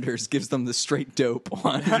Sanders gives them the straight dope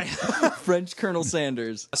on French Colonel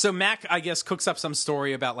Sanders. So Mac, I guess, cooks up some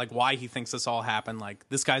story about like why he thinks this all happened. Like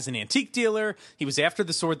this guy's an antique dealer. He was after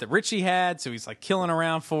the sword that Richie had, so he's like killing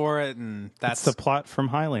around for it, and That's the plot from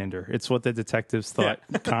Highlander. It's what the detectives thought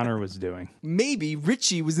Connor was doing. Maybe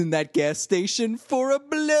Richie was in that gas station for a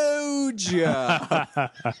blowjob.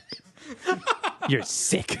 You're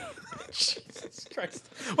sick. Jesus Christ.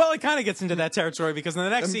 Well, it kind of gets into that territory because in the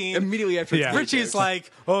next scene, Immediately after Yeah. Richie's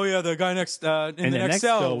like, "Oh yeah, the guy next in And the next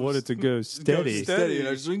cell." cell wanted to go steady. steady, and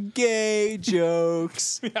I was doing gay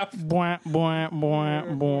jokes. Bwah, bwah,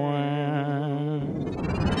 bwah,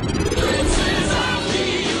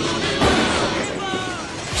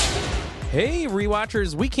 Hey,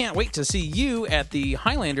 rewatchers, we can't wait to see you at the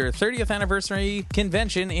Highlander 30th Anniversary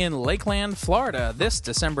Convention in Lakeland, Florida, this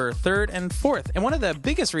December 3rd and 4th. And one of the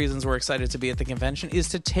biggest reasons we're excited to be at the convention is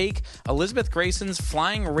to take Elizabeth Grayson's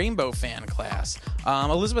Flying Rainbow fan class.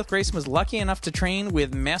 Elizabeth Grayson was lucky enough to train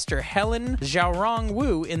with Master Helen Xiaorong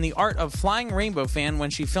Wu in the art of Flying Rainbow fan when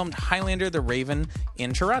she filmed Highlander the Raven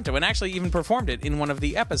in Toronto, and actually even performed it in one of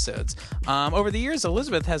the episodes. Over the years,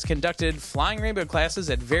 Elizabeth has conducted Flying Rainbow classes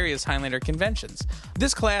at various Highlander conventions.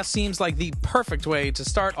 This class seems like the perfect way to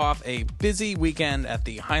start off a busy weekend at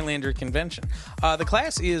the Highlander convention. The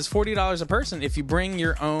class is $40 a person if you bring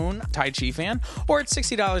your own Tai Chi fan, or it's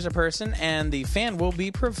 $60 a person, and the fan will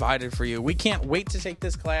be provided for you. We can't wait to take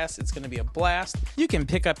this class. It's going to be a blast. You can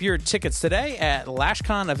pick up your tickets today at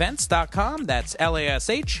lashconevents.com. That's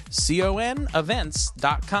LASHCON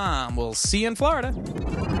events.com. We'll see you in Florida.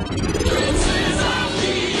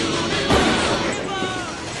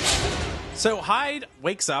 So Hyde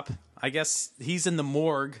wakes up. I guess he's in the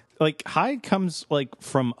morgue. Like Hyde comes like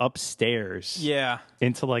from upstairs Yeah.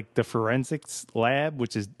 into like the forensics lab,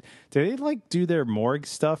 which is, do they like do their morgue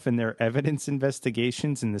stuff and their evidence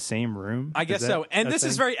investigations in the same room? I guess so. And this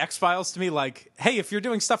is very X-Files to me. Like, hey, if you're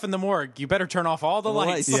doing stuff in the morgue, you better turn off all the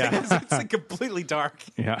lights. lights. Like, Yeah. it's like completely dark.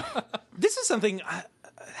 Yeah. This is something.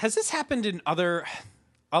 Has this happened in other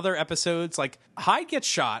episodes? Like Hyde gets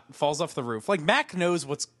shot, falls off the roof. Like Mac knows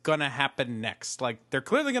what's gonna happen next. Like they're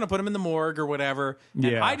clearly gonna put him in the morgue or whatever. And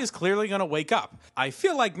Yeah. Hyde is clearly gonna wake up. I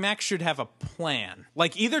feel like Mac should have a plan.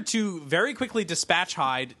 Like either to very quickly dispatch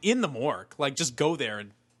Hyde in the morgue, like just go there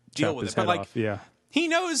and deal Chop with his it. But head like off. Yeah. he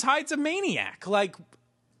knows Hyde's a maniac. Like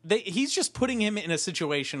he's just putting him in a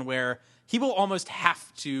situation where he will almost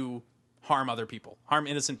have to harm other people, harm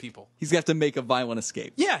innocent people. He's going to have to make a violent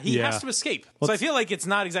escape. Yeah, he Yeah. has to escape. So I feel like it's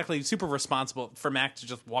not exactly super responsible for Mac to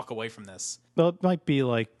just walk away from this. Well, it might be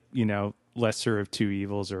like, lesser of two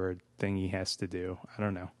evils or a thing he has to do. I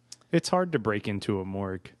don't know. It's hard to break into a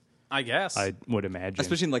morgue, I guess. I would imagine.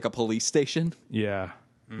 Especially in like a police station. Yeah.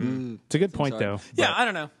 It's a good point, Sorry. though. yeah, I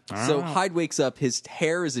don't know. So Hyde wakes up, his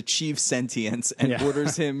hair has achieved sentience, and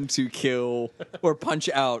orders him to kill or punch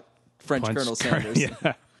out French Colonel Sanders.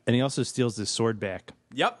 Yeah. And he also steals his sword back.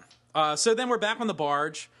 Yep. So then we're back on the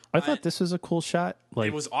barge. I thought this was a cool shot. Like,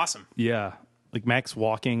 It was awesome. yeah. Like Mac's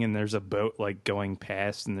walking and there's a boat like going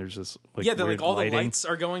past and there's this like Yeah, weird all lighting. the lights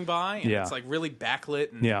are going by, and Yeah. it's like really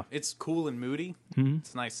backlit, and Yeah. it's cool and moody.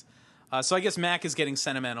 It's nice. So I guess Mac is getting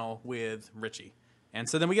sentimental with Richie. And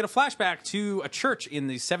so then we get a flashback to a church in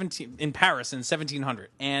Paris in 1700.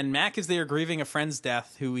 And Mac is there grieving a friend's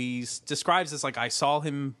death who he describes as like, I saw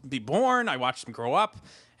him be born, I watched him grow up,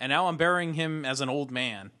 and now I'm burying him as an old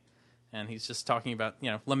man. And he's just talking about,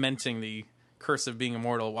 lamenting the curse of being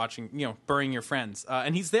immortal, watching, burying your friends.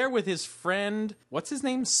 And he's there with his friend, what's his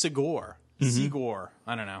name? Sigor. Sigor.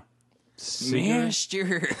 I don't know.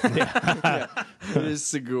 Master. Yeah. It is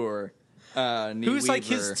Sigur. Who's like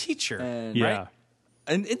his teacher. And, Yeah. right?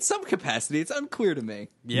 And in some capacity, it's unclear to me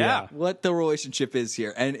Yeah. what the relationship is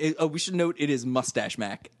here. And we should note it is Mustache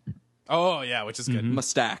Mac. Oh, yeah, which is good.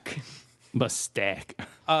 Mustache. Mustache.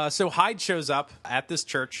 So Hyde shows up at this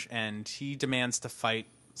church, and he demands to fight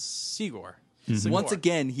Sigor. Once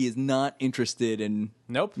again, he is not interested in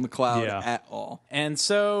Nope. McLeod Yeah. at all. And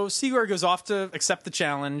so Sigor goes off to accept the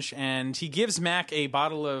challenge, and he gives Mac a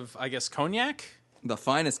bottle of, I guess, cognac. The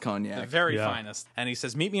finest The cognac. very Yeah. finest. And he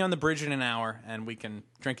says, meet me on the bridge in an hour, and we can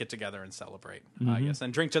drink it together and celebrate, I guess.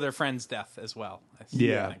 And drink to their friend's death as well. I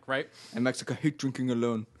Yeah. think, right? And Mac's like, I hate drinking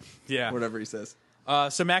alone. Yeah. Whatever he says.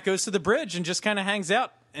 So Mac goes to the bridge and just kind of hangs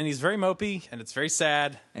out. And he's very mopey, and it's very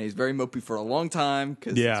sad. And he's very mopey for a long time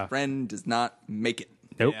because Yeah. his friend does not make it.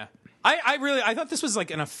 Nope. Yeah. I thought this was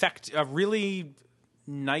like a really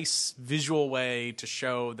nice visual way to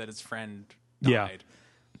show that his friend died. Yeah.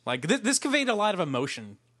 Like this conveyed a lot of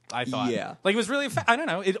emotion, I thought. Yeah. Like it was really, I don't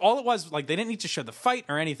know. All it was, like, they didn't need to show the fight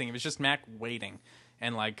or anything. It was just Mac waiting.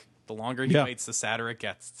 And like the longer he Yeah. waits, the sadder it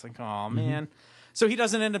gets. It's like, oh man. So he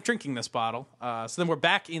doesn't end up drinking this bottle. So then we're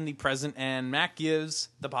back in the present, and Mac gives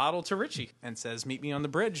the bottle to Richie and says, meet me on the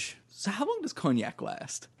bridge. So how long does cognac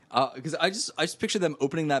last? Because I just picture them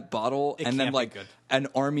opening that bottle and then can't be like good. an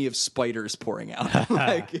army of spiders pouring out.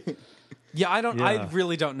 Like Yeah, I Yeah.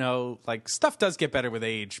 really don't know. Like, stuff does get better with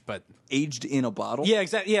age, but aged in a bottle. yeah,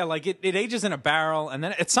 exactly. Yeah, like it ages in a barrel, and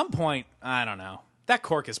then at some point, I don't know. That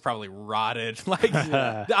cork is probably rotted. Like,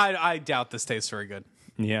 I doubt this tastes very good.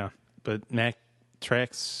 Yeah. But Mac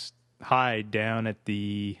tracks Hyde down at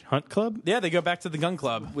the hunt club. Yeah, they go back to the gun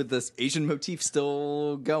club. With this Asian motif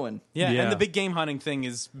still going. Yeah, Yeah. and the big game hunting thing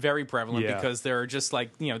is very prevalent Yeah. because there are just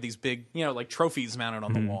like, these big, like trophies mounted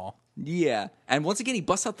on the wall. Yeah. And once again, he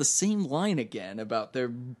busts out the same line again about there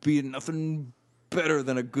being nothing better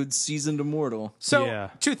than a good seasoned immortal. So, Yeah.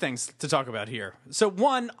 two things to talk about here. So,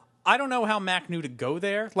 one, I don't know how Mac knew to go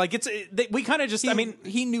there. Like, we kind of just,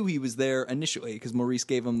 He knew he was there initially because Maurice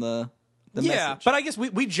gave him the yeah, message. but I guess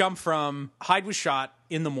we jump from Hyde was shot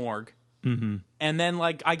in the morgue, and then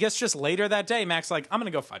like I guess just later that day, Mac's like, I'm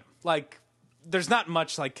gonna go fight him. Like, there's not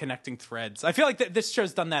much like connecting threads. I feel like this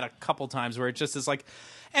show's done that a couple times where it just is like,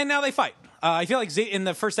 and now they fight. I feel like in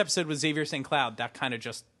the first episode with Xavier St. Cloud, that kind of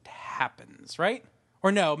just happens, right?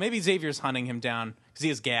 Or no, maybe Xavier's hunting him down because he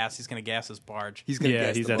has gas. He's going to gas his barge. He's going to Yeah,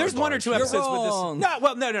 guess he's the at bar. There's one or barge. two You're episodes wrong.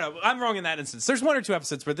 with this. No, I'm wrong in that instance. There's one or two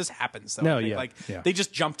episodes where this happens. Though, No, I think. yeah, Like yeah. they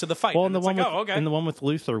just jump to the fight. Well, and in the it's one like, with oh, okay. in the one with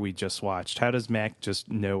Luther we just watched, how does Mac just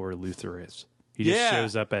know where Luther is? He just Yeah.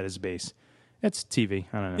 shows up at his base. It's TV.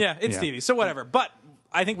 I don't know. Yeah, it's TV. So whatever. But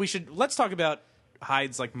I think let's talk about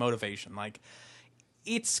Hyde's like motivation. Like,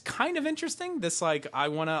 it's kind of interesting. This like I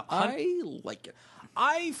want to hunt. I like it.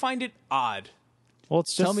 I find it odd. Well,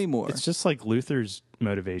 it's just, Tell me more. It's just like Luther's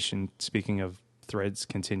motivation. Speaking of threads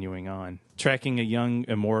continuing on, tracking a young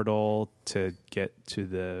immortal to get to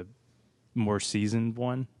the more seasoned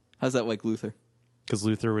one, How's that like Luther? because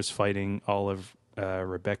Luther was fighting all of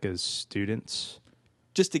Rebecca's students.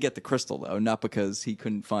 Just to get the crystal, though, not because he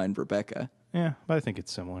couldn't find Rebecca. Yeah, but I think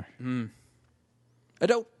it's similar. I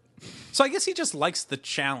don't. So I guess he just likes the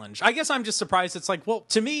challenge. I guess I'm just surprised. It's like, well,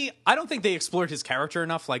 to me, I don't think they explored his character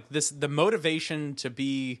enough. Like the motivation to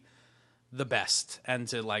be the best and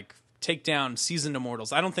to like take down seasoned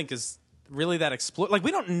immortals, I don't think is really that explored. Like,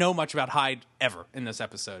 we don't know much about Hyde ever in this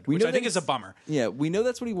episode, which know I think that is a he's- bummer. Yeah, we know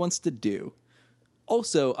that's what he wants to do.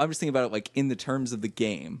 also, I'm just thinking about it like in the terms of the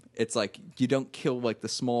game. It's like you don't kill like the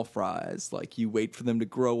small fries. Like you wait for them to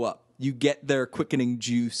grow up. You get their quickening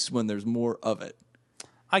juice when there's more of it.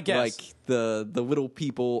 I guess. Like the little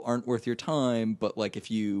people aren't worth your time, but like if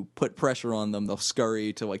you put pressure on them, they'll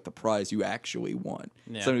scurry to like the prize you actually want.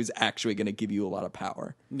 Yeah. Someone who's actually going to give you a lot of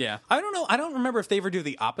power. Yeah. I don't know. I don't remember if they ever do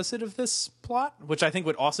the opposite of this plot, which I think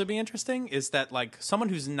would also be interesting, is that like someone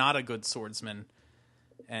who's not a good swordsman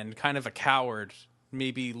and kind of a coward,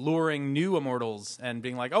 maybe luring new immortals and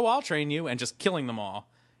being like, oh, I'll train you, and just killing them all.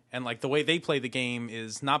 And like the way they play the game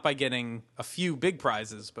is not by getting a few big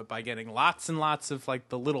prizes, but by getting lots and lots of like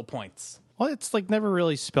the little points. Well, it's like never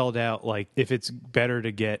really spelled out like if it's better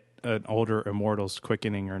to get an older immortal's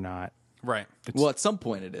quickening or not. Right. Well, at some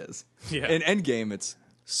point it is. Yeah. In Endgame, it's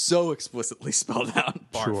so explicitly spelled out.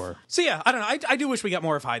 Sure. So yeah, I don't know. I do wish we got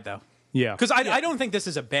more of Hyde though. Yeah. Because I don't think this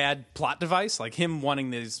is a bad plot device, like him wanting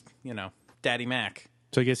these, Daddy Mac.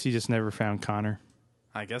 So I guess he just never found Connor.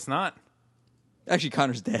 I guess not. Actually,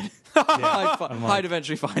 Connor's dead. Yeah. Hyde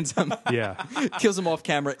eventually finds him. Yeah. Kills him off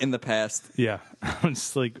camera in the past. Yeah. I'm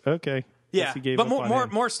just like, okay. Yeah, Guess he gave but up on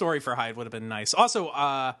him. more story for Hyde would have been nice. Also,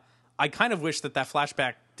 I kind of wish that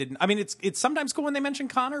flashback didn't. I mean, it's sometimes cool when they mention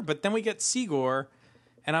Connor, but then we get Sigor,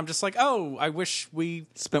 and I'm just like, oh, I wish we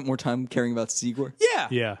Spent more time caring about Sigor. yeah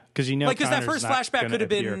Yeah, because like because that Connor's first not flashback gonna could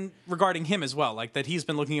have appear. been regarding him as well, like that he's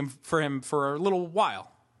been looking for him for a little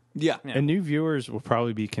while. Yeah. And new viewers will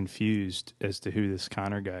probably be confused as to who this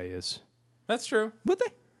Connor guy is. That's true. Would they?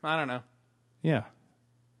 I don't know. Yeah.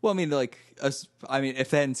 Well, I mean, like, if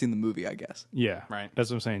they hadn't seen the movie, I guess. Yeah. Right. That's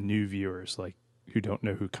what I'm saying. New viewers, like, who don't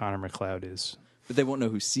know who Connor McLeod is. But they won't know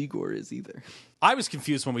who Sigor is either. I was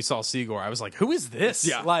confused when we saw Sigor. I was like, who is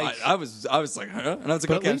this? like I was like, huh? And I was like,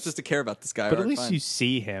 But at okay, I'm least- supposed to care about this guy. But All at right, least fine. you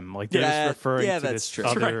see him. Like, they're Yeah, just referring yeah, to that's this true.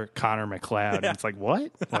 other Connor McLeod. And it's like,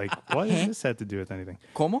 what? Like, what does this have to do with anything?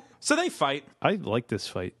 Como? so they fight. I like this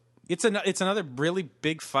fight. It's another really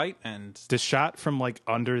big fight, and The shot from, like,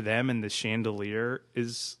 under them and the chandelier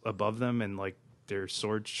is above them and, like, their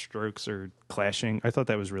sword strokes are clashing. I thought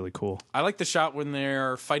that was really cool. I like the shot when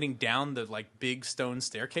they're fighting down the like big stone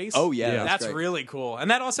staircase. Oh, yeah, Yeah. that's great. really cool.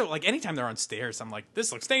 And that also like anytime they're on stairs, I'm like,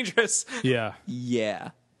 this looks dangerous. Yeah. Yeah.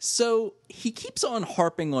 So he keeps on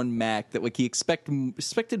harping on Mac that like he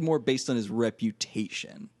expected more based on his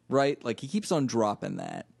reputation, right? Like he keeps on dropping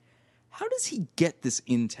that. How does he get this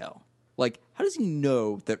intel? Like, how does he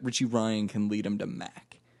know that Richie Ryan can lead him to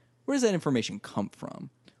Mac? Where does that information come from?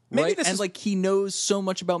 Maybe Right? this And is- like he knows so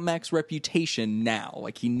much about Mac's reputation now.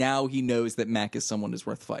 Like he knows that Mac is someone who's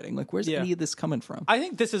worth fighting. Like where's Yeah. any of this coming from? I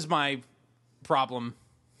think this is my problem,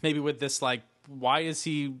 maybe with this. Like, why does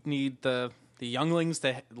he need the younglings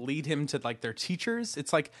to lead him to like their teachers?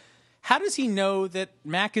 It's like, how does he know that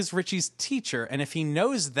Mac is Richie's teacher? And if he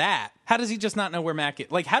knows that, how does he just not know where Mac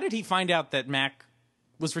is? Like, how did he find out that Mac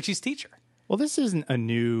was Richie's teacher? Well, this isn't a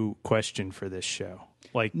new question for this show.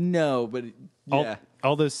 Like, No, but yeah.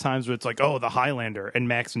 all those times where it's like, oh, the Highlander, and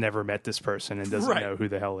Max never met this person and doesn't Right. know who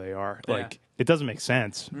the hell they are. Yeah. Like, it doesn't make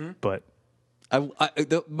sense, but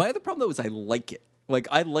My other problem though is I like it. Like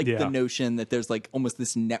I like Yeah. the notion that there's like almost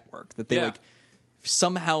this network that they Yeah. like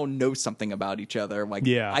somehow know something about each other. Like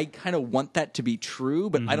Yeah. I kind of want that to be true,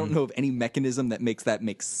 but I don't know of any mechanism that makes that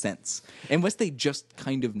make sense unless they just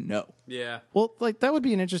kind of know. Yeah. well, like that would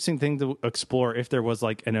be an interesting thing to explore if there was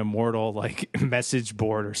like an immortal like message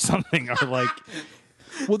board or something, or like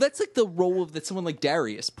Well, that's like the role that someone like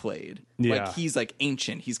Darius played. Yeah. Like he's like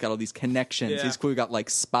ancient. He's got all these connections. Yeah. He's clearly got like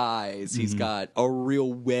spies. He's got a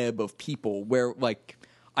real web of people where like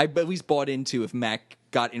I at least bought into if Mac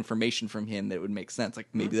got information from him that it would make sense. Like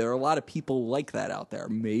maybe there are a lot of people like that out there.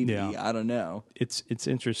 Maybe. Yeah. I don't know. it's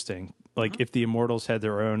interesting. Like if the immortals had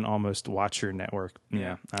their own almost Watcher network.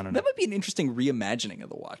 Yeah, I don't know. That might be an interesting reimagining of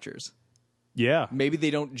the Watchers. Yeah, Maybe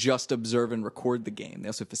they don't just observe and record the game. They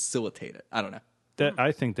also facilitate it. I don't know. that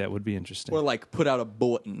I think that would be interesting. Or like put out a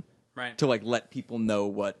bulletin Right. to like let people know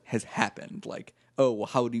what has happened. Like, oh, well,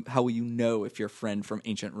 how will you know if your friend from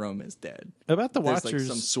ancient Rome is dead? About the There's Watchers,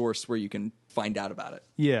 like some source where you can find out about it.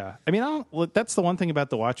 yeah. I mean, I don't. Look, that's the one thing about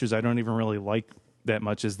the Watchers I don't even really like that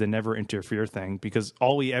much is the never interfere thing, because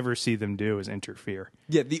all we ever see them do is interfere.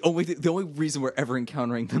 Yeah, the only reason we're ever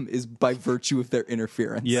encountering them is by virtue of their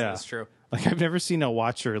interference. Yeah, That's true. Like I've never seen a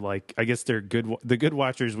Watcher. Like I guess they're good. The good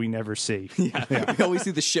Watchers we never see. Yeah. We always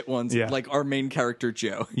see the shit ones, Yeah. like our main character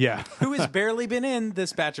Joe. Yeah. Who has barely been in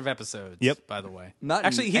this batch of episodes. Yep. By the way, Not in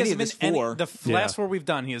actually, he any hasn't of this been four. the Yeah. last four we've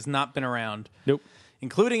done. He has not been around. Nope.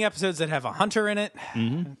 Including episodes that have a hunter in it.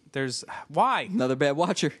 There's why. Another bad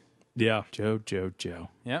watcher. Yeah. Joe.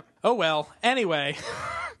 Yep. Oh well. Anyway,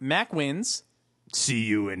 Mac wins. See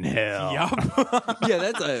you in hell. Yeah,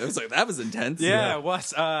 I was like, that was intense. Yeah, it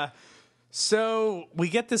was. So we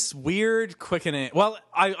get this weird quickening. Well,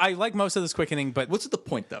 I like most of this quickening, but What's the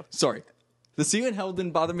point, though? Sorry. The See You in Hell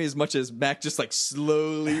didn't bother me as much as Mac just, like,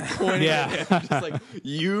 slowly pointing Yeah. at him. Just like,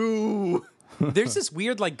 you. there's this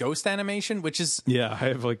weird like ghost animation, which is Yeah, I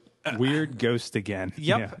have like weird ghost again.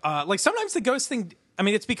 yep. Yeah. Like sometimes the ghost thing. I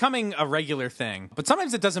mean, it's becoming a regular thing, but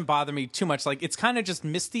sometimes it doesn't bother me too much. Like it's kind of just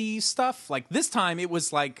misty stuff. Like this time, it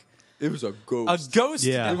was like It was a a ghost. ghost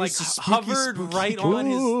Yeah. that It like was a spooky, hovered spooky right on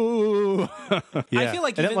his. Ooh. Yeah. I feel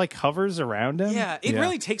like and even- it like hovers around him. Yeah, it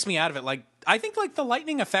really takes me out of it. Like I think like the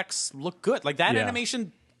lightning effects look good. Like that Yeah.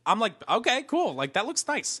 animation, I'm like, okay, cool. Like that looks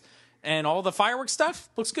nice, and all the fireworks stuff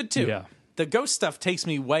looks good too. Yeah. The ghost stuff takes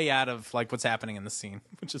me way out of like what's happening in the scene,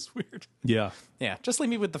 which is weird. Yeah. Yeah, just leave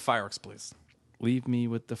me with the fireworks, please. Leave me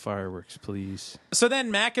with the fireworks, please. So then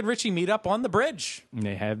Mac and Richie meet up on the bridge. And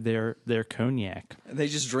they have their cognac. They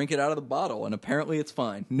just drink it out of the bottle, and apparently it's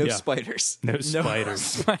fine. No Yeah. spiders. No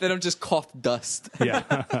spiders. They don't just cough dust.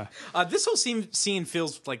 Yeah. This whole scene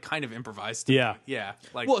feels like kind of improvised. Yeah. Yeah.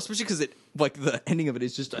 Like Well, especially because like the ending of it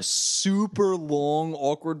is just a super long,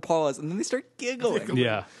 awkward pause, and then they start giggling.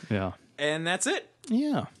 Yeah. Yeah. and that's it.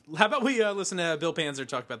 Yeah. How about we listen to Bill Panzer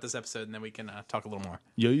talk about this episode, and then we can talk a little more.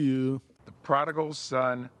 Yeah. The prodigal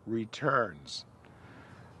son returns.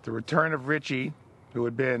 The return of Richie, who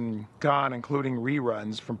had been gone, including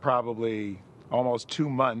reruns, from probably almost 2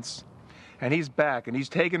 months. And he's back, and he's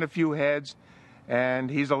taken a few heads,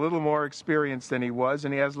 and he's a little more experienced than he was,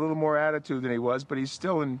 and he has a little more attitude than he was, but he's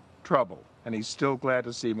still in trouble, and he's still glad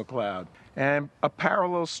to see McCloud. And a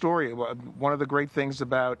parallel story. One of the great things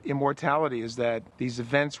about immortality is that these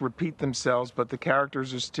events repeat themselves, but the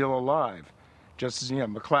characters are still alive. Just as,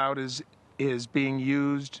 McCloud is being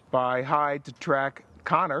used by Hyde to track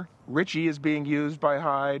Connor. Richie is being used by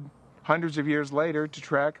Hyde hundreds of years later to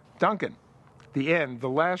track Duncan. The end, the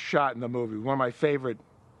last shot in the movie, one of my favorite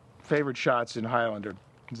shots in Highlander,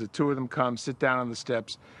 is the two of them come, sit down on the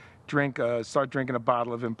steps, start drinking a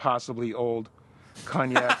bottle of impossibly old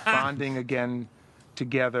cognac, bonding again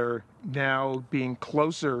together, now being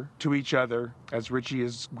closer to each other as Richie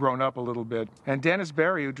has grown up a little bit. And Dennis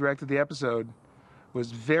Barry, who directed the episode,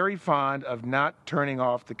 was very fond of not turning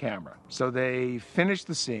off the camera. So they finished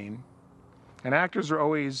the scene, and actors are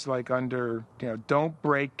always like under, don't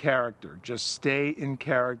break character. Just stay in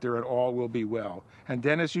character and all will be well. And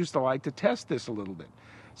Dennis used to like to test this a little bit.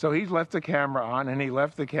 So he left the camera on, and he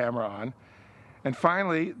left the camera on. And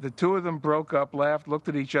finally, the two of them broke up, laughed, looked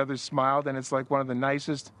at each other, smiled, and it's like one of the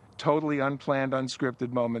nicest, totally unplanned,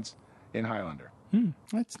 unscripted moments in Highlander.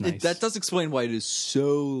 That's nice. That does explain why it is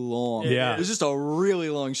so long. Yeah. It's just a really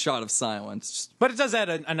long shot of silence. But it does add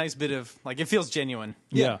a nice bit of, like, it feels genuine.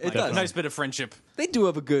 Yeah, it A does. nice bit of friendship. They do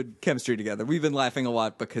have a good chemistry together. We've been laughing a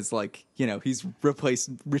lot because, he's replaced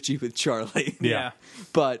Richie with Charlie. Yeah.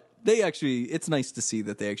 But it's nice to see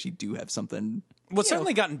that they actually do have something. Well, it's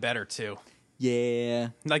certainly gotten better, too. Yeah.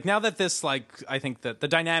 Like, now that this, I think that the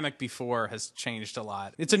dynamic before has changed a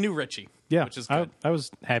lot. It's a new Richie. Yeah, Which is good. I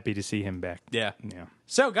was happy to see him back. Yeah. Yeah.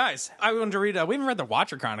 So, guys, I wanted to read, we haven't read the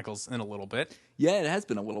Watcher Chronicles in a little bit. Yeah, it has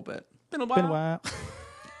been a little bit. Been a while.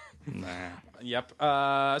 Been a while. Yep.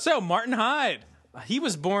 So Martin Hyde, he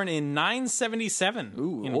was born in 977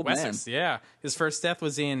 Ooh, in old Wessex. man. Yeah. His first death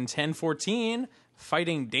was in 1014,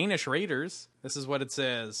 fighting Danish raiders. This is what it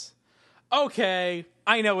says. Okay,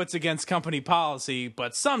 I know it's against company policy,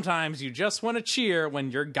 but sometimes you just want to cheer when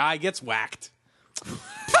your guy gets whacked.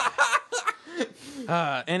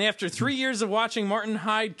 And after 3 years of watching Martin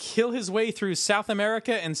Hyde kill his way through South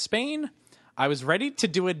America and Spain, I was ready to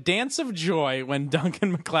do a dance of joy when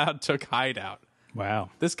Duncan MacLeod took Hyde out. Wow.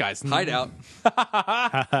 This guy's Hideout.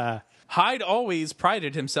 Hyde always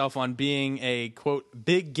prided himself on being a, quote,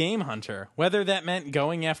 big game hunter, whether that meant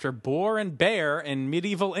going after boar and bear in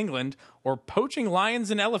medieval England or poaching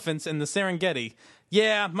lions and elephants in the Serengeti.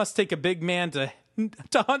 Yeah, must take a big man to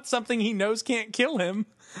hunt something he knows can't kill him.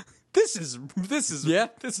 This is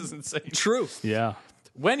insane. True. Yeah.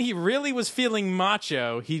 When he really was feeling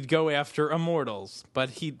macho, he'd go after immortals, but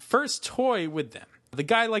he'd first toy with them. The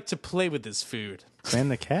guy liked to play with his food. And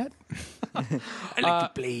the cat? I like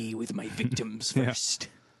to play with my victims first.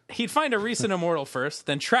 He'd find a recent immortal first,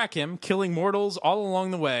 then track him, killing mortals all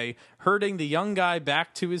along the way, herding the young guy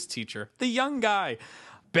back to his teacher. The young guy!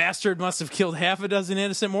 Bastard must have killed half a dozen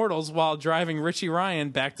innocent mortals while driving Richie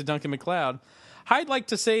Ryan back to Duncan MacLeod. I'd like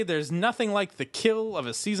to say there's nothing like the kill of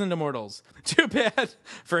a seasoned immortals. Too bad.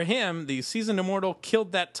 For him, the seasoned immortal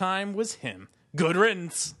killed that time was him. Good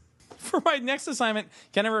riddance. For my next assignment,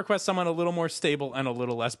 can I request someone a little more stable and a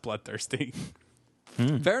little less bloodthirsty?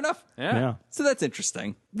 Fair enough. Yeah. So that's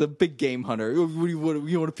interesting. The big game hunter. Oh, what do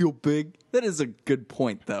you want to feel big? That is a good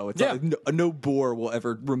point, though. It's Yeah. like no boar will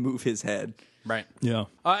ever remove his head. Right. Yeah.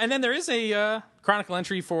 And then there is a chronicle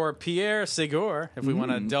entry for Pierre Ségur, if we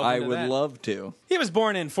want to delve I into would that. love to. He was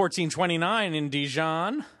born in 1429 in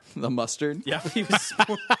Dijon. The mustard. Yeah, he was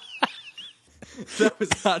born. That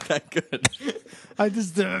was not that good. I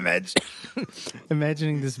just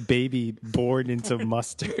imagining this baby born into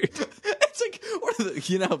mustard. It's like what are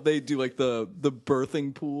the, how they do like the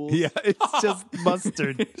birthing pool. Yeah, it's just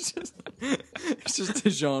mustard. It's just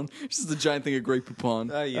Dijon. It's just a giant thing of Grey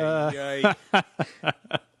Poupon.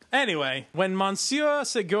 Anyway, when Monsieur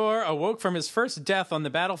Ségur awoke from his first death on the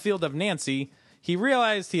battlefield of Nancy, he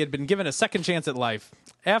realized he had been given a second chance at life.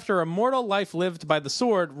 After a mortal life lived by the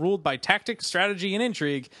sword, ruled by tactics, strategy, and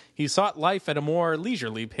intrigue, he sought life at a more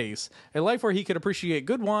leisurely pace, a life where he could appreciate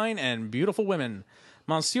good wine and beautiful women.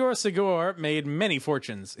 Monsieur Ségur made many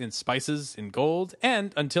fortunes in spices, in gold,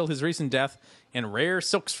 and, until his recent death, in rare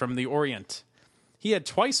silks from the Orient. He had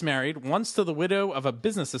twice married, once to the widow of a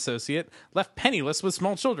business associate, left penniless with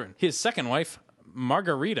small children. His second wife,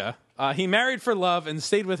 Margarita, he married for love and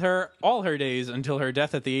stayed with her all her days until her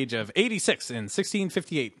death at the age of 86 in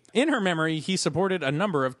 1658. In her memory, he supported a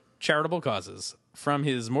number of charitable causes. From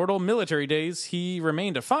his mortal military days, he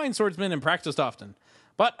remained a fine swordsman and practiced often.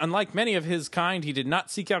 But unlike many of his kind, he did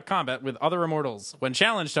not seek out combat with other immortals. When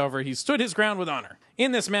challenged, however, he stood his ground with honor.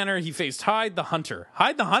 In this manner, he faced Hyde the Hunter.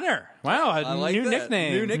 Hyde the Hunter! Wow, a I like new that.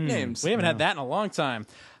 nickname. New nicknames. We haven't had that in a long time.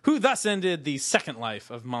 Who thus ended the second life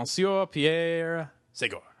of Monsieur Pierre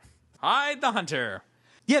Ségur. Hyde the Hunter.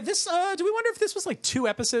 Yeah, this, do we wonder if this was like 2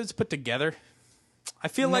 episodes put together? I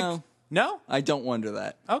feel like... No? I don't wonder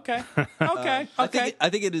that. Okay. Okay. I Okay.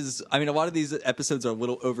 think it is. I mean, a lot of these episodes are a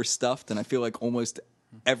little overstuffed, and I feel like almost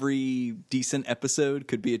every decent episode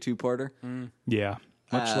could be a 2-parter. Yeah.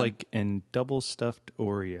 Much like in Double Stuffed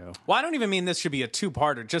Oreo. Well, I don't even mean this should be a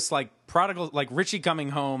 2-parter. Just like Prodigal, like Richie coming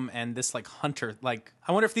home and this like Hunter. Like,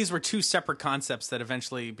 I wonder if these were 2 separate concepts that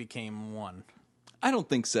eventually became one. I don't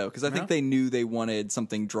think so, because I think they knew they wanted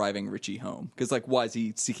something driving Richie home. Because, like, why is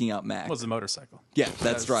he seeking out Mac? It was the motorcycle. Yeah,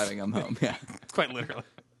 that's driving him home. Yeah. Quite literally.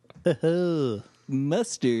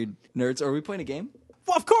 Mustard. Nerds, are we playing a game?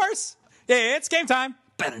 Well, of course. Yeah, it's game time.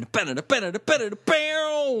 There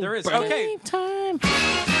is. Okay.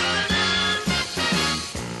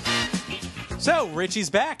 So,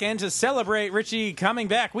 Richie's back, and to celebrate Richie coming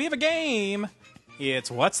back, we have a game.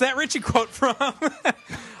 It's What's That Richie Quote From?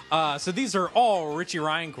 So these are all Richie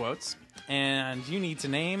Ryan quotes, and you need to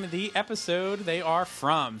name the episode they are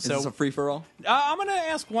from. Is this a free-for-all? I'm going to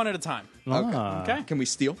ask one at a time. Okay? Can we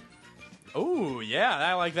steal? Oh, yeah,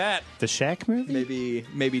 I like that. The Shaq movie?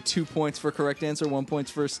 Maybe 2 points for correct answer, 1 point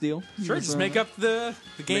for a steal? Sure, just make up the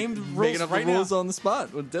game rules Making up right the rules now. on the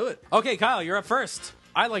spot. We'll do it. Okay, Kyle, you're up first.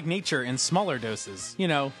 I like nature in smaller doses. You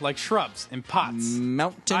know, like shrubs and pots.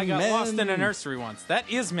 Mountain I got Man. lost in a nursery once. That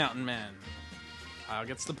is Mountain Man. Kyle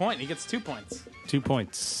gets the point. He gets 2 points. 2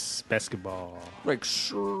 points. Basketball. Like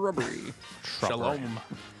shrubbery. Shalom.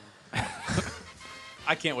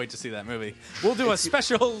 I can't wait to see that movie. We'll do a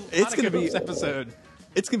special it's gonna Hanukkah be- Hoops episode.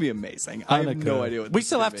 It's going to be amazing. I have no idea what We this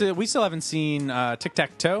still is have gonna to. We still haven't seen Tic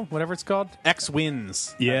Tac Toe, whatever it's called. X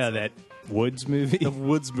Wins. Yeah, that Woods movie. The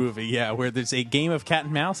Woods movie, yeah, where there's a game of cat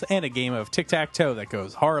and mouse and a game of tic tac toe that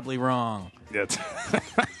goes horribly wrong. That's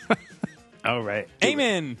all right.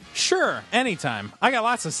 Amen. Sure, anytime. I got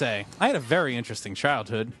lots to say. I had a very interesting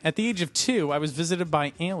childhood. At the age of 2, I was visited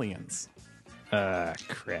by aliens.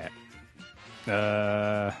 Crap.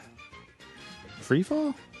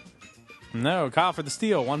 Freefall? No, Kyle for the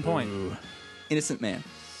steal, 1 point. be. Innocent Man.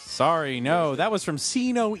 Sorry, no, that was from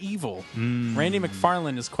See No Evil. Randy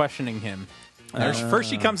McFarlane is questioning him. First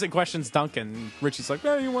she comes and questions Duncan. Richie's like,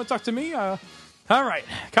 hey, you want to talk to me? All right,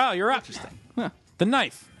 Kyle, you're up. The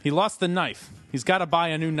knife. He lost the knife. He's got to buy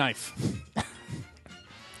a new knife.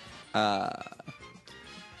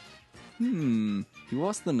 He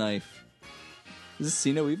lost the knife. Is this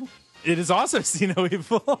See No Evil? It is also See No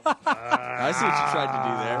Evil. I see what you tried to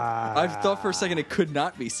do there. I thought for a second it could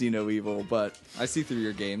not be See No Evil, but I see through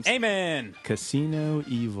your games. Amen. Casino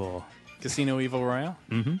Evil. Casino Evil Royale?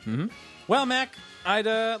 Mm-hmm. Well, Mac,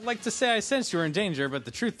 I'd like to say I sensed you were in danger, but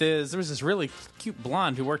the truth is there was this really cute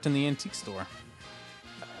blonde who worked in the antique store.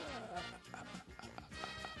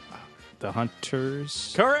 The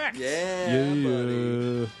Hunters. Correct. Yeah,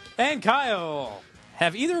 buddy. And Kyle,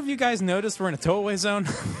 have either of you guys noticed we're in a towaway zone?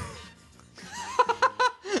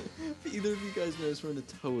 Either of you guys knows we're in the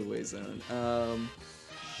towaway zone.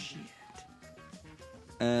 Shit.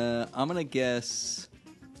 I'm gonna guess.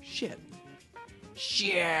 Shit.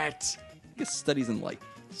 guess studies in light.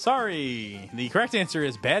 Sorry. The correct answer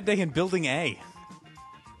is Bad Day in Building A.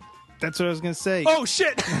 That's what I was going to say. Oh,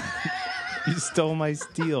 shit! You stole my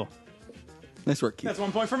steal. Nice work, Keith. That's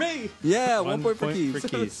 1 point for me. Yeah, 1 point for Keith.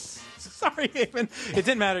 Keith. Sorry, Eamon. It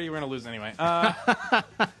didn't matter. You were going to lose anyway.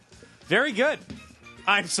 Very good.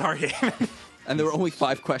 I'm sorry, Eamon. And there were only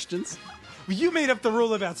 5 questions? You made up the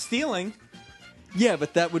rule about stealing. Yeah,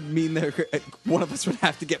 but that would mean one of us would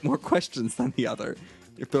have to get more questions than the other.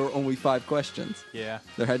 If there were only 5 questions. Yeah.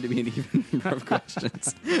 There had to be an even number of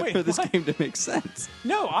questions Wait, for this what? game to make sense.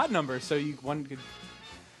 No, odd number, so one could...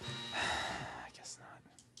 I guess not.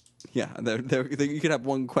 Yeah, you could have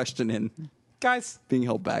 1 question in Guys, being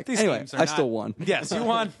held back. these Anyway, games are I not- still won. Yes, you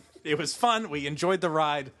won. It was fun. We enjoyed the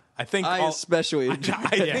ride. I think I especially I enjoyed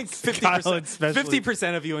think Kyle especially.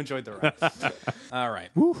 50% of you enjoyed the ride. All right.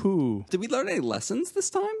 Woohoo. Did we learn any lessons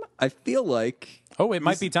this time? I feel like Oh, it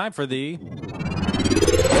might be time for the...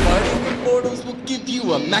 Fighting Immortals will give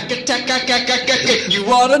you a Mac attack. You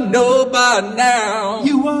ought to know by now.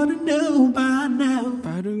 You ought to know by now.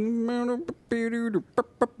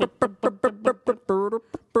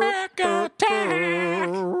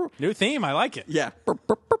 New theme. I like it. Yeah.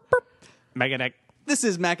 Mega Deck. This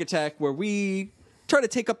is Mac Attack, where we try to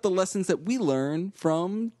take up the lessons that we learn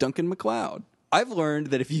from Duncan MacLeod. I've learned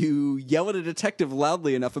that if you yell at a detective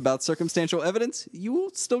loudly enough about circumstantial evidence, you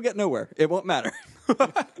will still get nowhere. It won't matter.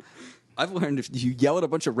 I've learned if you yell at a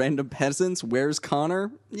bunch of random peasants, "Where's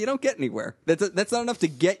Connor?" you don't get anywhere. That's not enough to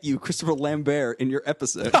get you Christopher Lambert in your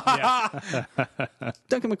episode.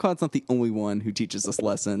 Duncan MacLeod's not the only one who teaches us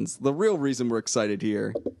lessons. The real reason we're excited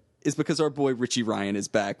here is because our boy Richie Ryan is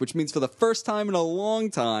back, which means for the first time in a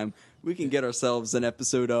long time, we can get ourselves an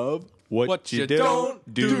episode of What you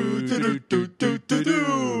don't do.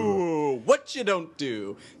 What you don't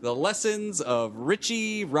do. The lessons of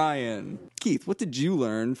Richie Ryan. Keith, what did you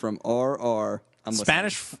learn from RR? I'm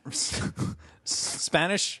listening.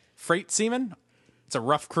 Spanish freight seamen. It's a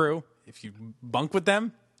rough crew. If you bunk with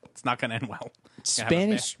them, it's not going to end well. You're gonna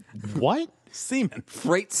have a Spanish what? seamen.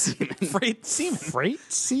 Freight seamen. Freight seamen. Freight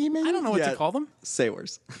seamen? I don't know what Yeah. to call them.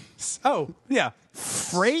 Sailors. Oh, yeah.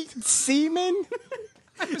 Freight seamen?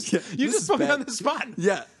 You This just is put me bad. on the spot.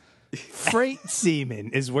 Yeah. Freight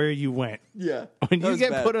seamen is where you went. Yeah. When That you was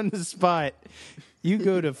get bad. put on the spot, you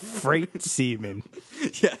go to freight seamen.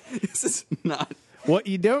 Yeah. This is not. What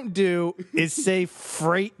you don't do is say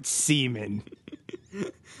freight seamen.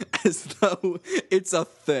 As though it's a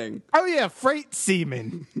thing. Oh yeah, freight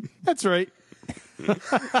seamen. That's right.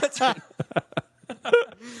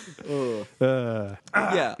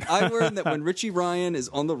 Yeah, I learned that when Richie Ryan is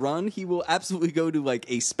on the run, he will absolutely go to like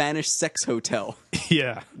a Spanish sex hotel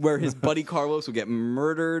Yeah. where his buddy Carlos will get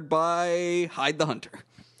murdered by Hyde the Hunter.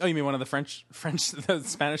 Oh, you mean one of the the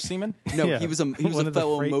Spanish seamen? No, Yeah. he was a One of the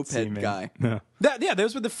fellow freight moped seamen. guy. Yeah,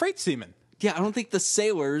 those were the freight seamen. Yeah, I don't think the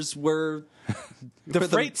sailors were The For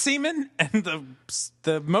freight seamen and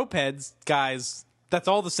the mopeds guys, that's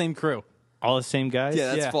all the same crew. All the same guys?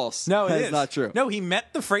 Yeah, that's false. No, That it is is not true. No, he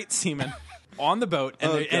met the freight seamen on the boat,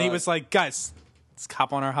 and, Oh, and he God. was like, guys, let's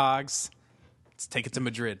hop on our hogs. Let's take it to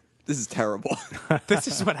Madrid. This is terrible. This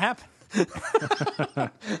is what happened. How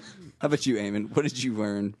about you, Eamon? What did you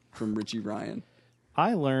learn from Richie Ryan?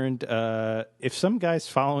 I learned if some guy's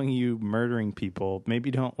following you murdering people, maybe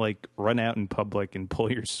don't like run out in public and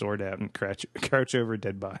pull your sword out and crouch over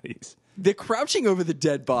dead bodies. The crouching over the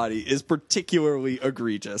dead body is particularly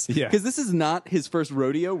egregious. Yeah. Because this is not his first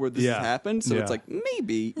rodeo where this Yeah. has happened. So Yeah. it's like,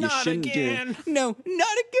 maybe you Not shouldn't again. do. No,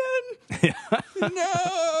 not again.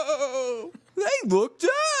 No. They look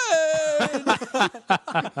dead.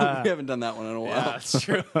 We haven't done that one in a while. That's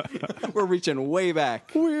true. We're reaching way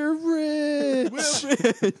back. We're rich.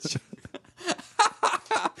 We're rich.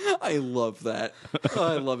 I love that.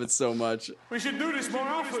 I love it so much. We should do this more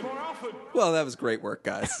often. Well, that was great work,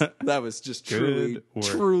 guys. That was just truly, Good work.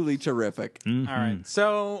 truly terrific. All right.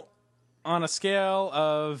 So, on a scale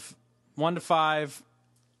of 1 to 5,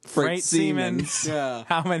 freight seamen, Yeah.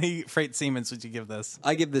 how many freight seamen would you give this?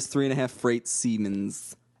 I give this 3.5 freight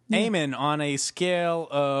Siemens. Eamon, on a scale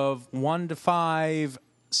of 1 to 5,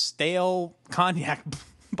 stale cognac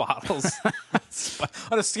bottles.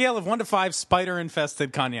 On a scale of 1 to 5,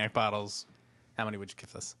 spider-infested cognac bottles, how many would you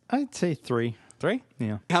give this? I'd say 3. 3?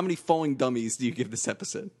 Yeah. How many falling dummies do you give this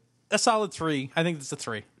episode? A solid 3. I think it's a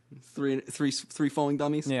 3. Three falling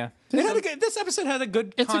dummies? Yeah. This episode had a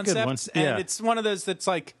good It's a good concept. one. And Yeah. it's one of those that's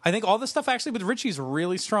like, I think all the stuff actually with Richie's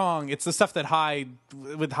really strong. It's the stuff that Hyde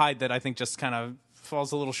that I think just kind of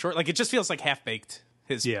falls a little short. Like, it just feels like half-baked,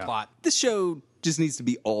 his Yeah. plot. This show just needs to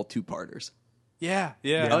be all two-parters. Yeah.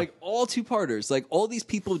 Like, all two-parters. Like, all these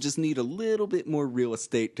people just need a little bit more real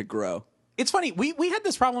estate to grow. It's funny. We had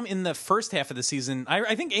this problem in the first half of the season.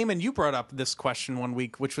 I think, Eamon, you brought up this question one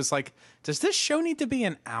week, which was like, does this show need to be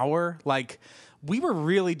an hour? Like, we were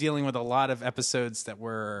really dealing with a lot of episodes that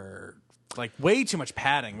were like way too much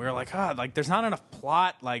padding. We were like, like there's not enough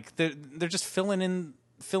plot. Like they're just filling in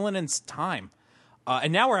time.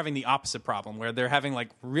 And now we're having the opposite problem where they're having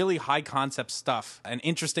like really high concept stuff and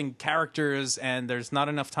interesting characters, and there's not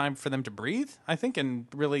enough time for them to breathe, I think, and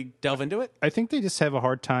really delve into it. I think they just have a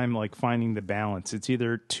hard time like finding the balance. It's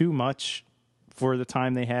either too much for the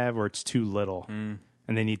time they have, or it's too little. And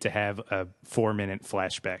they need to have a 4-minute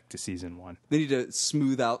flashback to season 1. They need to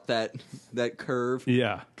smooth out that curve.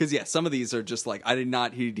 Yeah. Because, some of these are just like, I did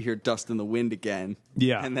not need to hear Dust in the Wind again.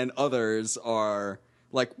 Yeah. And then others are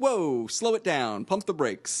like, whoa, slow it down, pump the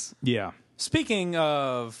brakes. Yeah. Speaking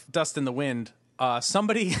of Dust in the Wind,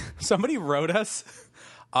 somebody wrote us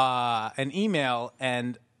an email,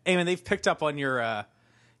 and Eamon, they've picked up on your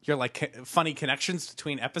like funny connections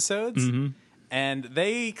between episodes, and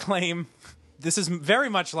they claim this is very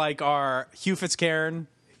much like our Hugh Fitzcairn,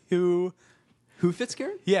 Who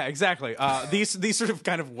Fitzcairn? Yeah, exactly. These sort of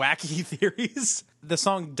kind of wacky theories. The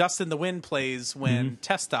song "Dust in the Wind" plays when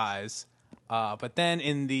Tess dies, but then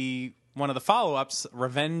in one of the follow-ups,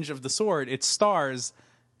 "Revenge of the Sword," it stars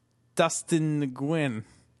Dustin Gwynn.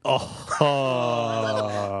 Oh,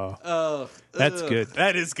 that's good.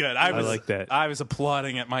 That is good. I like that. I was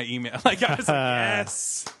applauding at my email. Like I was like,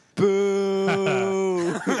 yes,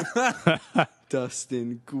 Boo!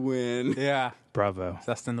 Dustin Gwynn. yeah, Bravo.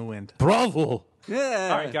 Dust in the Wind. Bravo. Yeah.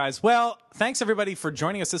 All right, guys. Well, thanks everybody for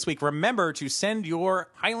joining us this week. Remember to send your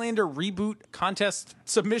Highlander Reboot contest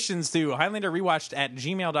submissions to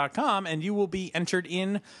HighlanderRewatched@gmail.com, and you will be entered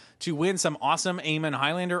in to win some awesome Eamon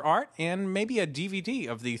Highlander art and maybe a DVD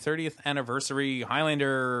of the 30th anniversary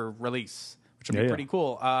Highlander release, which will be pretty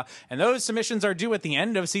cool. And those submissions are due at the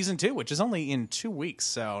end of season 2, which is only in 2 weeks,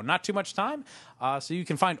 so not too much time. So you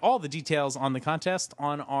can find all the details on the contest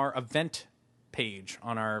on our event page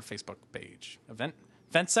on our Facebook page. Event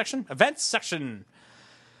section.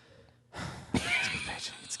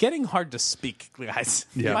 It's getting hard to speak, guys.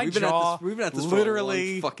 Yeah. My We've jaw been at this for a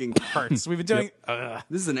literally long fucking hurts. We've been doing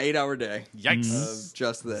This is an 8-hour day. yikes. Of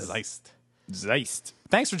just this. Zeist.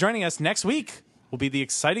 Thanks for joining us. Next week will be the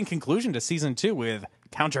exciting conclusion to season 2 with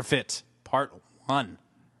Counterfeit Part 1.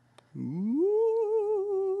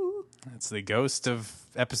 It's the ghost of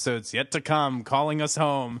episodes yet to come calling us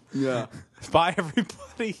home. Yeah. Bye,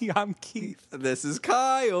 everybody. I'm Keith. This is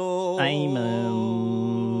Kyle.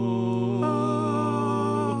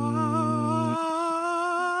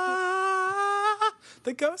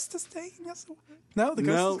 The ghost is taking us away. No, the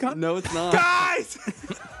ghost is gone. No, it's not. Guys!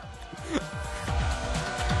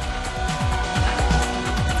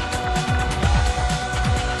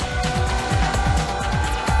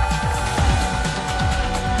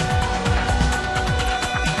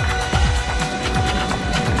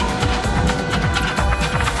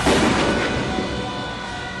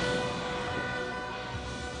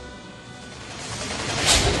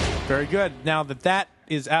 Very good. Now that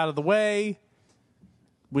is out of the way,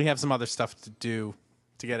 we have some other stuff to do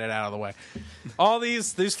to get it out of the way. All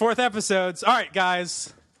these 4th episodes. All right,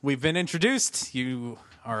 guys, we've been introduced. You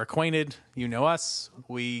are acquainted. You know us.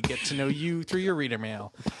 We get to know you through your reader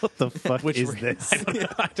mail. What the fuck is this?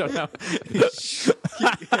 I don't know.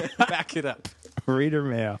 Back it up. Reader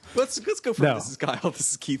mail. Let's go for No. This is Kyle.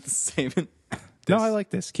 This is Keith. This is Eamon. No, I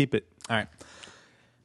like this. Keep it. All right.